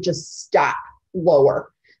again, I would just stop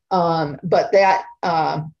lower. But that's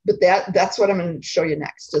what I'm going to show you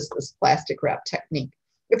next, is this plastic wrap technique.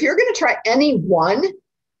 If you're going to try any one,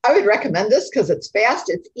 I would recommend this because it's fast,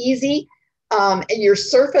 it's easy, and your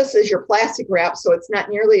surface is your plastic wrap, so it's not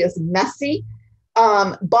nearly as messy.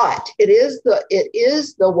 But it is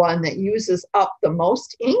the one that uses up the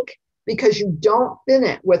most ink because you don't thin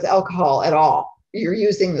it with alcohol at all. You're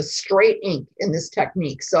using the straight ink in this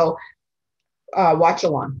technique. So watch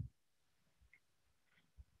along.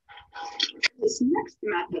 This next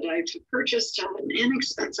method, I've purchased an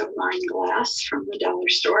inexpensive wine glass from the dollar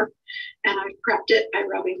store, and I've prepped it by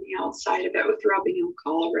rubbing the outside of it with rubbing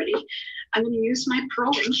alcohol already. I'm going to use my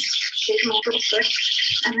pearl rings, shake them up real quick,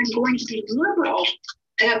 and I'm going to be liberal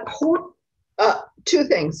at two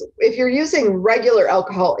things. If you're using regular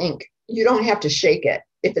alcohol ink, you don't have to shake it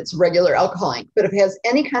if it's regular alcohol ink. But if it has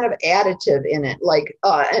any kind of additive in it, like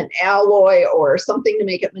an alloy or something to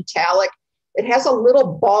make it metallic, it has a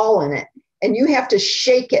little ball in it, and you have to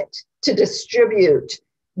shake it to distribute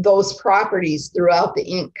those properties throughout the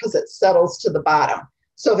ink because it settles to the bottom.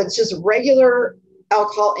 So if it's just regular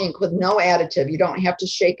alcohol ink with no additive, you don't have to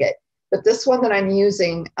shake it. But this one that I'm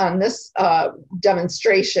using on this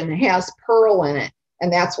demonstration has pearl in it,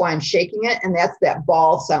 and that's why I'm shaking it, and that's that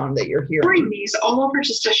ball sound that you're hearing. Pouring these all over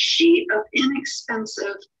just a sheet of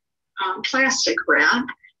inexpensive plastic wrap.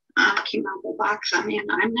 Came out of the box. I mean,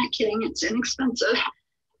 I'm not kidding. It's inexpensive.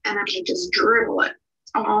 And I'm going to just dribble it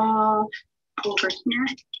all over here.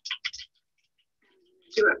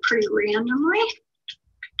 Do it pretty randomly.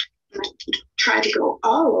 And I try to go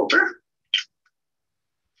all over.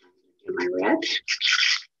 Do my red.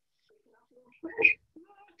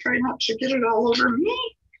 Try not to get it all over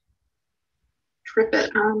me. Drip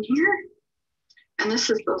it on here. And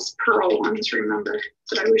this is those pearl ones, remember,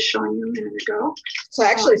 that I was showing you a minute ago. So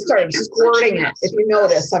I actually started squirting it. If you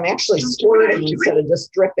notice, I'm actually squirting instead of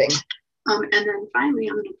just dripping. And then finally,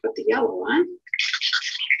 I'm going to put the yellow on.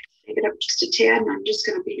 Take it up just a tad, and I'm just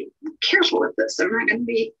going to be careful with this. I'm not going to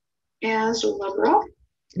be as liberal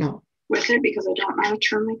with it because I don't want to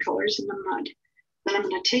turn my colors into mud. Then I'm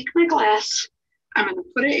going to take my glass. I'm going to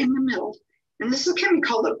put it in the middle. And this is kind of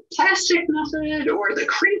called the plastic method or the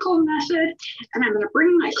crinkle method. And I'm going to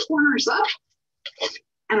bring my corners up,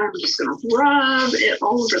 and I'm just going to rub it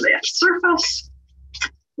all over that surface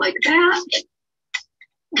like that.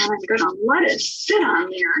 And I'm going to let it sit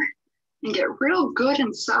on there and get real good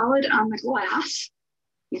and solid on the glass.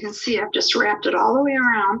 You can see I've just wrapped it all the way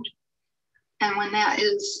around. And when that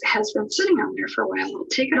has been sitting on there for a while, I'll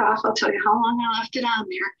take it off. I'll tell you how long I left it on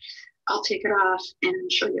there. I'll take it off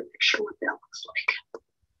and show you a picture of what that looks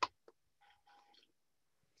like.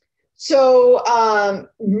 So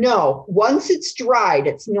no, once it's dried,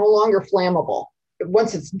 it's no longer flammable.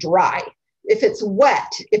 Once it's dry. If it's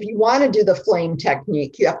wet, if you want to do the flame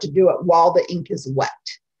technique, you have to do it while the ink is wet.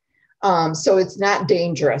 So it's not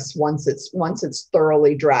dangerous once it's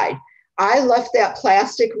thoroughly dried. I left that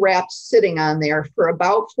plastic wrap sitting on there for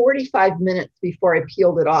about 45 minutes before I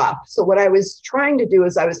peeled it off. So what I was trying to do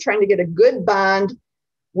is I was trying to get a good bond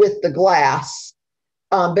with the glass,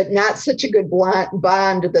 but not such a good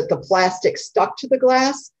bond that the plastic stuck to the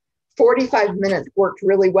glass. 45 minutes worked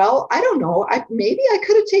really well. I don't know. Maybe I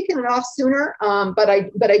could have taken it off sooner, but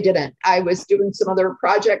I didn't. I was doing some other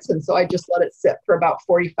projects, and so I just let it sit for about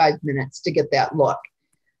 45 minutes to get that look.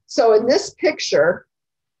 So in this picture,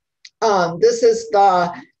 This is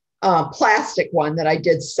the plastic one that I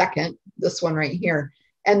did second, this one right here.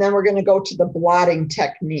 And then we're going to go to the blotting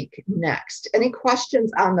technique next. Any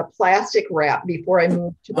questions on the plastic wrap before I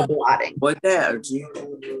move to the blotting?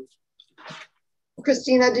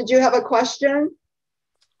 Christina, did you have a question?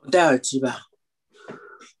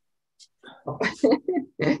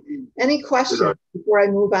 Any questions before I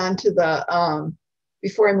move on to the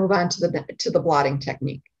blotting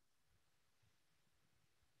technique?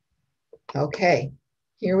 Okay,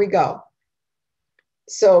 here we go.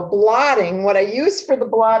 So blotting, what I used for the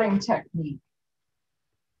blotting technique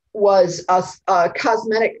was a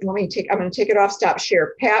cosmetic. I'm going to take it off, stop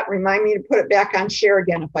share. Pat, remind me to put it back on share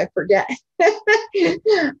again if I forget.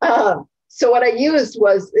 So what I used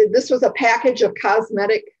was, this was a package of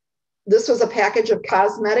cosmetic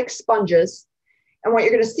sponges. And what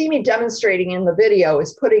you're going to see me demonstrating in the video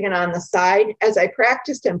is putting it on the side. As I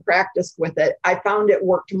practiced with it, I found it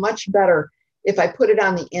worked much better if I put it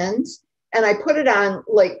on the ends. And I put it on,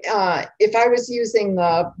 like, if I was using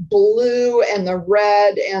the blue and the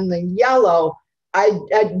red and the yellow, I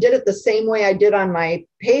did it the same way I did on my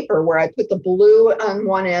paper, where I put the blue on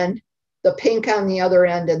one end, the pink on the other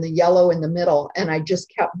end, and the yellow in the middle. And I just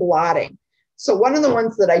kept blotting. So one of the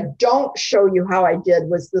ones that I don't show you how I did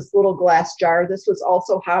was this little glass jar. This was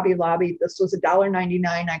also Hobby Lobby. This was $1.99.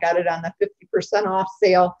 I got it on the 50% off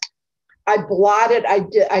sale. I blotted,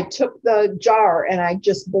 I took the jar and I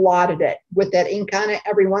just blotted it with that ink on it.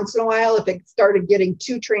 Every once in a while, if it started getting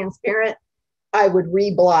too transparent, I would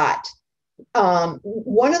re-blot.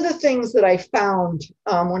 One of the things that I found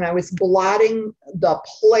when I was blotting the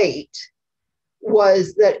plate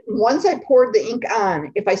was that once I poured the ink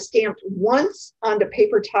on, if I stamped once onto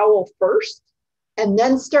paper towel first and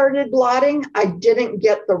then started blotting, I didn't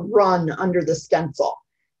get the run under the stencil,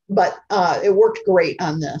 but it worked great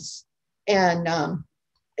on this. And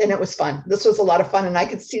it was fun. This was a lot of fun. And I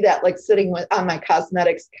could see that like sitting on my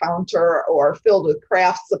cosmetics counter or filled with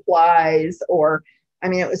craft supplies, or, I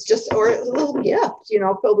mean, it was just, or a little gift, you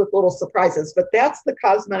know, filled with little surprises. But that's the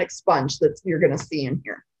cosmetic sponge that you're going to see in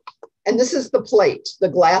here. And this is the plate, the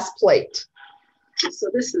glass plate. So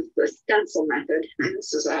this is the stencil method. And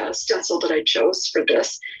this is a stencil that I chose for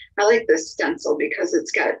this. I like this stencil because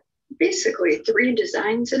it's got basically 3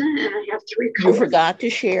 designs in it, and I have 3 colors. You forgot to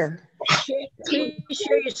share. Please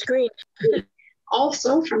share your screen.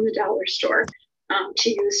 Also from the dollar store to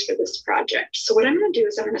use for this project. So what I'm going to do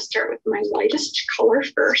is I'm going to start with my lightest color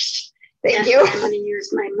first. Thank you. I'm going to use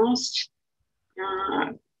my most,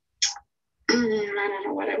 I don't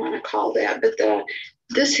know what I want to call that, but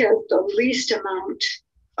this has the least amount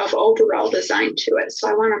of overall design to it. So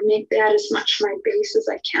I want to make that as much my base as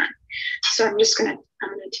I can. So I'm going to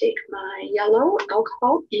take my yellow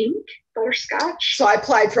alcohol ink, butterscotch. So I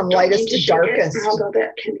applied from lightest to darkest. Although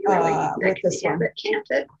that can be really, with this one. Can't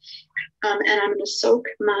it? And I'm going to soak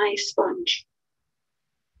my sponge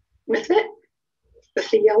with it, with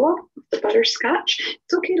the yellow, with the butterscotch.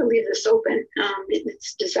 It's okay to leave this open.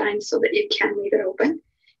 It's designed so that you can leave it open.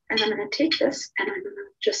 And I'm going to take this and I'm going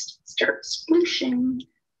to just start splooshing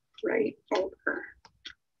right over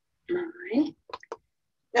my.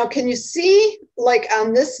 Now, can you see, like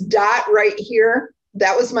on this dot right here,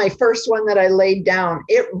 that was my first one that I laid down.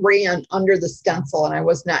 It ran under the stencil and I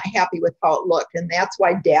was not happy with how it looked. And that's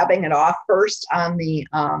why dabbing it off first on the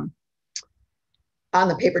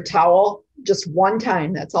paper towel, just one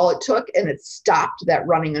time, that's all it took. And it stopped that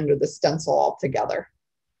running under the stencil altogether.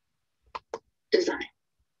 Design.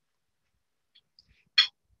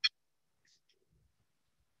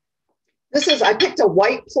 I picked a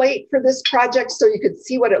white plate for this project so you could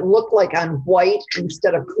see what it looked like on white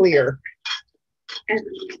instead of clear. And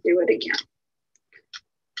do it again.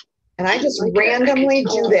 And I just randomly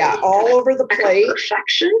do that all over the plate.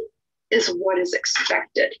 Perfection is what is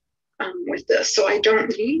expected with this. So I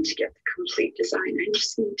don't need to get the complete design. I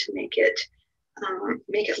just need to make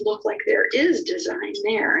it look like there is design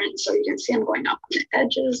there. And so you can see I'm going up on the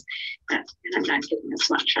edges, and I'm not getting as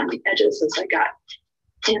much on the edges as I got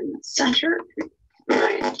in the center.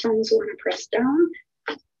 My thumbs want to press down,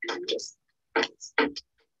 and I'm just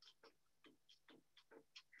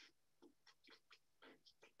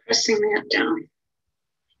pressing that down.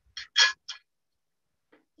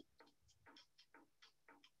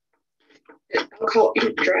 The alcohol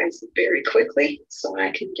ink dries very quickly, so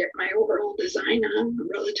I can get my overall design on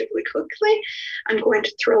relatively quickly. I'm going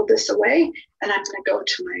to throw this away, and I'm going to go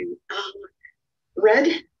to my red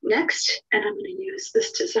next, and I'm going to use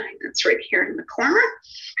this design that's right here in the corner.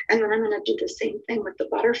 And then I'm going to do the same thing with the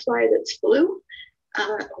butterfly that's blue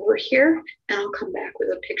over here, and I'll come back with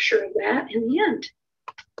a picture of that in the end.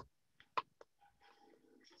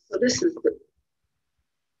 So this is the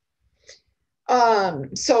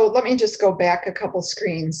So let me just go back a couple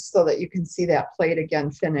screens so that you can see that plate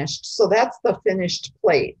again finished. So that's the finished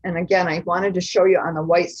plate. And again, I wanted to show you on the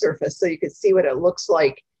white surface so you could see what it looks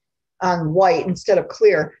like on white instead of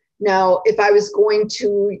clear. Now, if I was going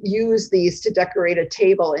to use these to decorate a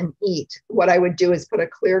table and eat, what I would do is put a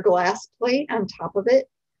clear glass plate on top of it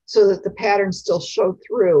so that the pattern still showed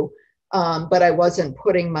through, but I wasn't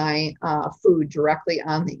putting my food directly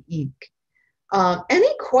on the ink.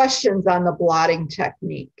 Any questions on the blotting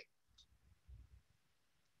technique?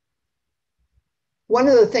 One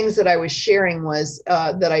of the things that I was sharing was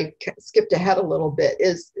that I skipped ahead a little bit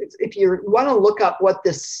is if you want to look up what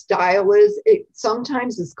this style is, it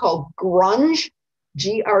sometimes is called grunge,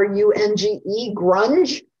 G-R-U-N-G-E,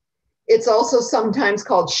 grunge. It's also sometimes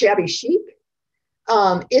called shabby chic.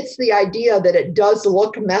 It's the idea that it does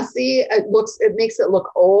look messy. It makes it look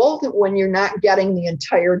old when you're not getting the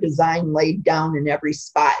entire design laid down in every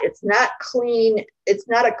spot. It's not clean. It's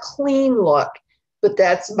not a clean look, but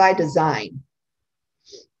that's by design.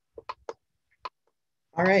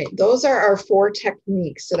 All right, those are our 4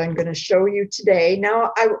 techniques that I'm going to show you today.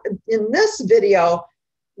 Now, in this video,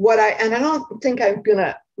 I don't think I'm going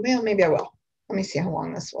to, well, maybe I will. Let me see how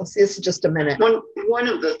long this was. This is just a minute. one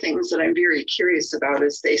of the things that I'm very curious about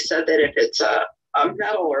is they said that if it's a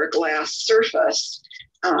metal or glass surface,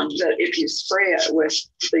 that if you spray it with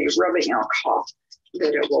the rubbing alcohol,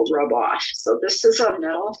 that it will rub off. So this is a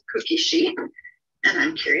metal cookie sheet, and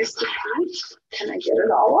I'm curious to try. Can I get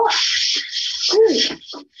it all off? Ooh.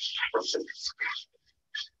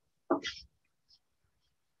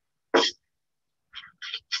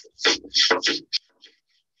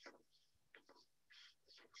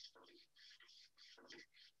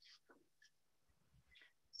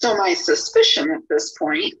 So my suspicion at this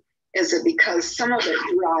point is that because some of it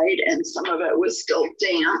dried and some of it was still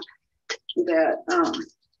damp, that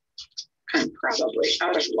I'm probably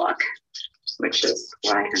out of luck, which is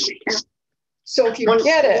why I'm here. So if you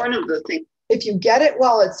get it, one of the things, if you get it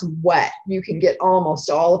while it's wet, you can get almost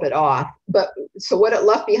all of it off. But so what it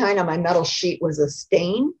left behind on my metal sheet was a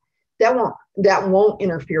stain. That won't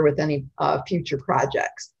interfere with any future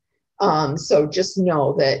projects. So just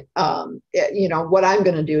know that, you know, what I'm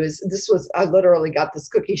going to do is I literally got this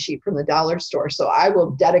cookie sheet from the dollar store. So I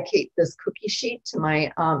will dedicate this cookie sheet to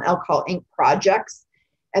my alcohol ink projects.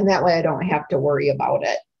 And that way I don't have to worry about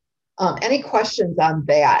it. Any questions on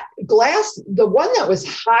that? Glass, the one that was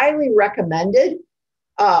highly recommended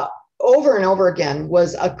over and over again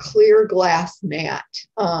was a clear glass mat.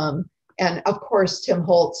 And of course, Tim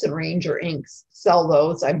Holtz and Ranger Inks sell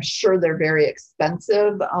those. I'm sure they're very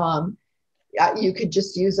expensive. You could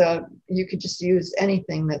just use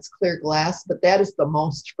anything that's clear glass, but that is the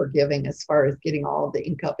most forgiving as far as getting all of the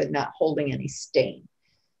ink up and not holding any stain.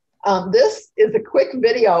 This is a quick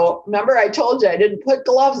video. Remember, I told you I didn't put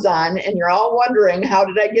gloves on, and you're all wondering, how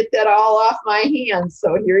did I get that all off my hands?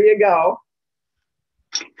 So here you go.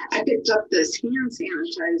 I picked up this hand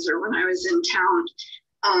sanitizer when I was in town.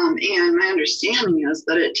 And my understanding is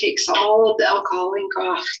that it takes all of the alcohol ink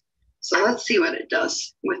off. So let's see what it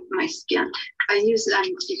does with my skin. I use it,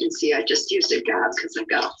 you can see I just used a gob because I've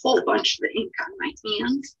got a whole bunch of the ink on my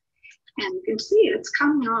hands. And you can see it's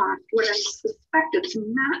coming off. What I suspect it's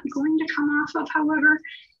not going to come off of, however,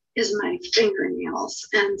 is my fingernails.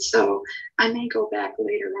 And so I may go back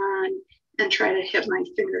later on and try to hit my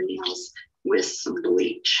fingernails with some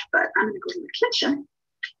bleach. But I'm going to go to the kitchen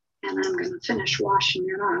and I'm going to finish washing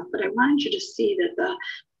it off. But I wanted you to see that the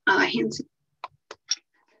hand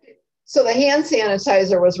So the hand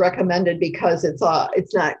sanitizer was recommended because it's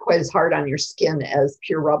not quite as hard on your skin as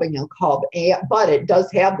pure rubbing alcohol, but it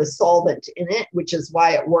does have the solvent in it, which is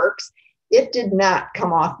why it works. It did not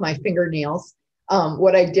come off my fingernails.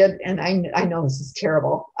 What I did, and I know this is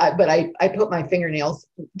terrible, but I put my fingernails,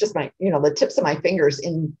 just the tips of my fingers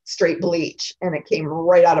in straight bleach, and it came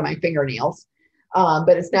right out of my fingernails.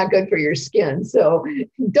 But it's not good for your skin. So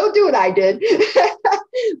don't do what I did.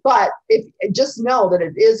 But just know that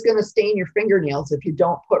it is going to stain your fingernails if you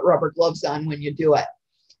don't put rubber gloves on when you do it.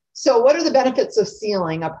 So what are the benefits of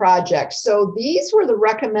sealing a project? So these were the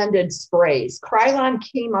recommended sprays. Krylon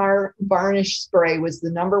Kmart varnish spray was the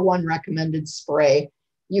 #1 recommended spray.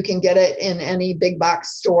 You can get it in any big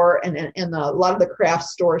box store, and a lot of the craft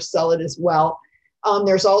stores sell it as well.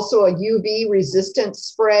 There's also a UV resistant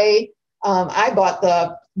spray. I bought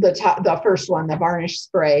the first one, the varnish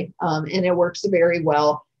spray, and it works very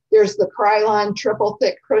well. There's the Krylon triple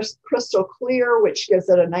thick crystal clear, which gives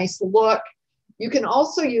it a nice look. You can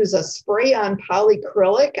also use a spray on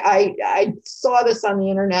polyacrylic. I saw this on the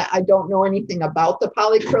internet. I don't know anything about the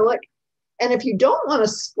polyacrylic. And if you don't want to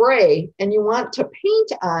spray and you want to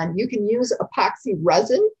paint on, you can use epoxy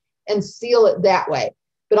resin and seal it that way.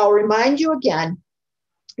 But I'll remind you again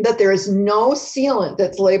that there is no sealant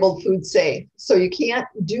that's labeled food safe. So you can't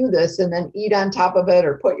do this and then eat on top of it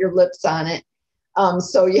or put your lips on it.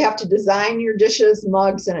 So you have to design your dishes,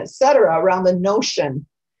 mugs, and etc. around the notion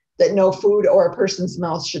that no food or a person's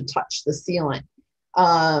mouth should touch the sealant.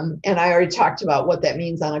 And I already talked about what that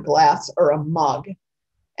means on a glass or a mug.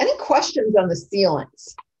 Any questions on the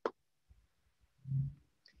sealants?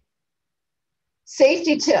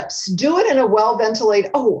 Safety tips, do it in a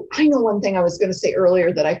well-ventilated, oh, I know one thing I was going to say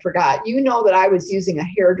earlier that I forgot. You know that I was using a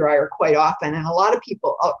hair dryer quite often, and a lot of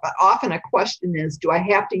people, often a question is, do I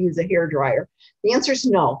have to use a hair dryer? The answer is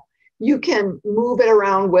no. You can move it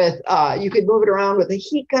around with, you could move it around with a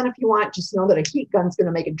heat gun if you want. Just know that a heat gun is going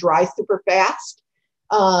to make it dry super fast.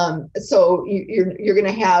 So you're going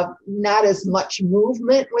to have not as much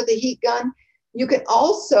movement with a heat gun. You can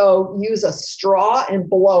also use a straw and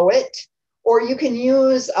blow it, or you can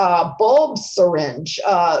use a bulb syringe.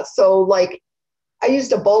 So like I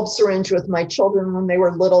used a bulb syringe with my children when they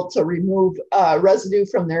were little to remove residue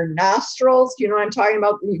from their nostrils. Do you know what I'm talking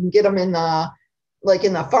about? You can get them in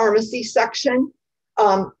the pharmacy section.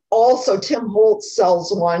 Also, Tim Holtz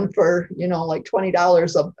sells one for, like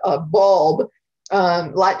 $20 a bulb. A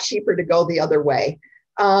lot cheaper to go the other way.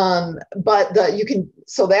 But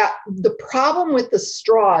the problem with the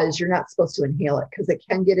straw is you're not supposed to inhale it because it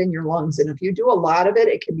can get in your lungs. And if you do a lot of it,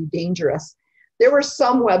 it can be dangerous. There were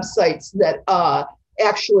some websites that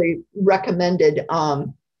actually recommended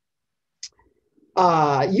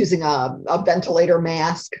using a ventilator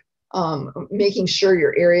mask, making sure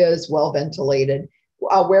your area is well ventilated.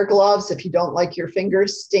 Wear gloves if you don't like your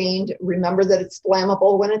fingers stained. Remember that it's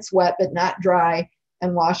flammable when it's wet, but not dry,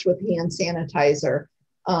 and wash with hand sanitizer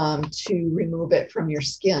to remove it from your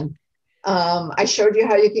skin. I showed you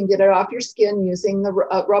how you can get it off your skin using the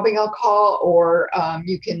rubbing alcohol, or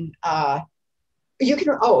you can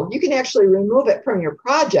actually remove it from your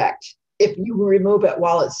project if you remove it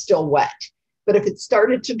while it's still wet. But if it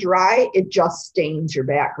started to dry, it just stains your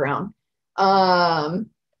background.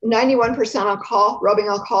 91% alcohol, rubbing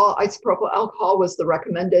alcohol, isopropyl alcohol was the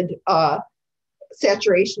recommended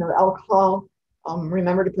saturation of alcohol.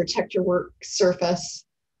 Remember to protect your work surface.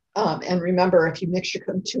 And remember, if you mix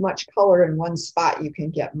too much color in one spot, you can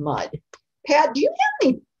get mud. Pat, do you have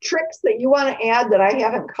any tricks that you want to add that I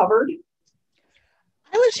haven't covered?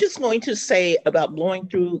 I was just going to say about blowing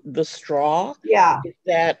through the straw. Yeah.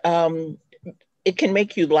 That it can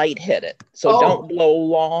make you lightheaded. So don't blow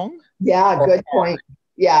long. Yeah, good point.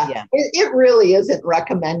 Yeah. It really isn't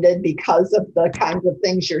recommended because of the kinds of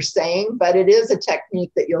things you're saying, but it is a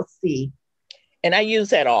technique that you'll see. And I use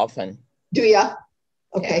that often. Do you?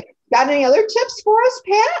 Okay. Yeah. Got any other tips for us,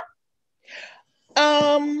 Pat?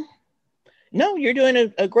 No, you're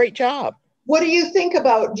doing a great job. What do you think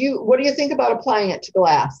about applying it to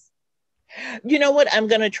glass? You know what? I'm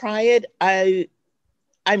going to try it.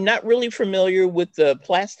 I'm not really familiar with the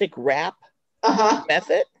plastic wrap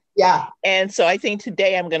method. Yeah. And so I think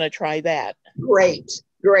today I'm going to try that. Great.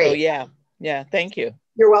 So yeah. Thank you.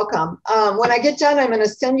 You're welcome. When I get done, I'm going to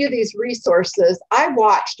send you these resources. I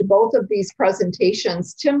watched both of these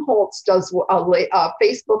presentations. Tim Holtz does a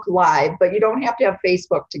Facebook Live, but you don't have to have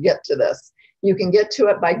Facebook to get to this. You can get to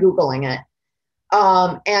it by Googling it.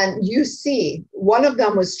 And you see, one of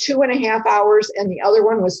them was 2.5 hours and the other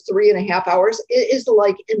one was 3.5 hours. It is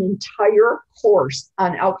like an entire course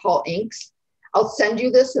on alcohol inks. I'll send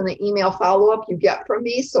you this in the email follow-up you get from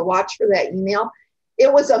me, so watch for that email. It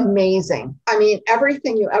was amazing. I mean,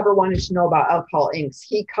 everything you ever wanted to know about alcohol inks,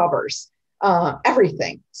 he covers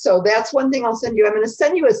everything. So that's one thing I'll send you. I'm going to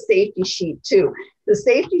send you a safety sheet too. The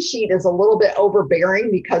safety sheet is a little bit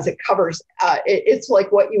overbearing because it covers, it's like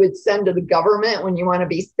what you would send to the government when you want to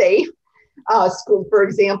be safe. School, for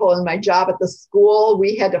example, in my job at the school,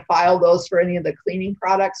 we had to file those for any of the cleaning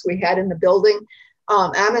products we had in the building.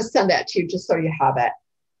 I'm going to send that to you just so you have it.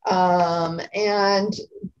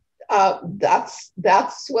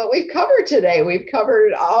 That's what we've covered today. We've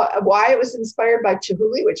covered why it was inspired by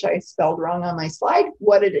Chihuly, which I spelled wrong on my slide,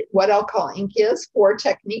 what alcohol ink is, 4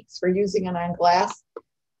 techniques for using it on glass,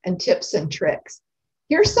 and tips and tricks.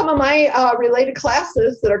 Here's some of my related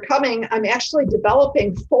classes that are coming. I'm actually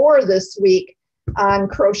developing 4 this week on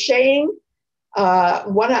crocheting,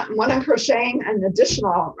 one on crocheting, an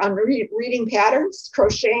additional on reading patterns,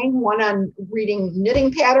 crocheting, one on reading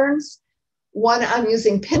knitting patterns, one on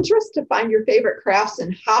using Pinterest to find your favorite crafts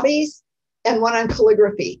and hobbies, and one on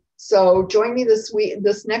calligraphy. So join me this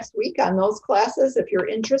next week on those classes if you're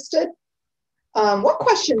interested. What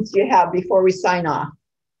questions do you have before we sign off?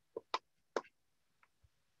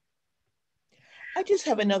 I just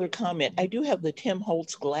have another comment. I do have the Tim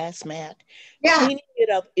Holtz glass mat. Yeah. Cleaning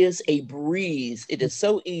it up is a breeze. It is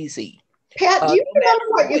so easy. Pat, do you remember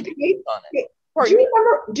what you paid? Do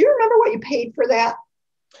you remember what you paid for that?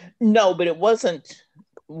 No, but it wasn't.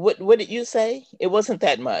 What did you say? It wasn't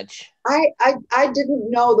that much. I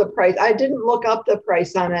didn't know the price. I didn't look up the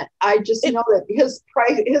price on it. I just know that his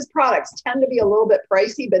products tend to be a little bit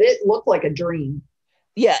pricey, but it looked like a dream.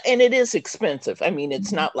 Yeah, and it is expensive. I mean,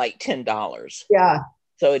 it's not like $10. Yeah.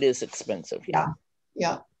 So it is expensive. Yeah.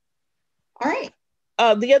 Yeah. All right.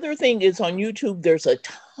 The other thing is on YouTube, there's a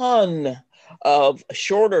ton of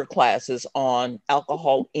shorter classes on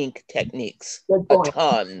alcohol ink techniques. Good point. A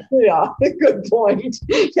ton. Yeah, good point.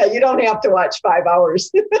 Yeah, you don't have to watch 5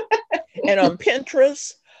 hours. And on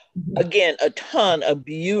Pinterest, again, a ton of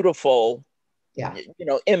beautiful,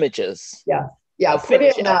 images. Yeah. Yeah, put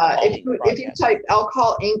in, if you type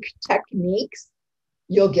alcohol ink techniques,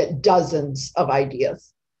 you'll get dozens of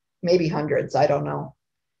ideas, maybe hundreds, I don't know.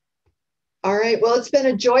 All right, well, it's been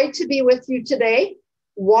a joy to be with you today.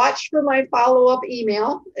 Watch for my follow-up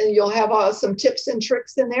email, and you'll have some tips and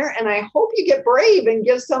tricks in there. And I hope you get brave and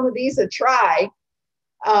give some of these a try,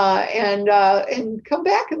 and come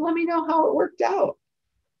back and let me know how it worked out.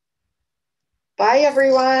 Bye,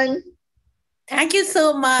 everyone. Thank you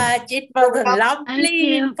so much. It was a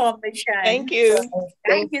lovely information. Thank you.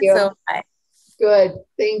 Thank you so much. Good.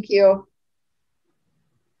 Thank you.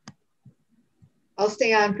 I'll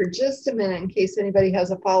stay on for just a minute in case anybody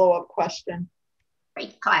has a follow-up question.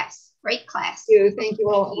 Great class. Great class. Thank you,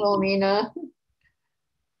 Wilhelmina.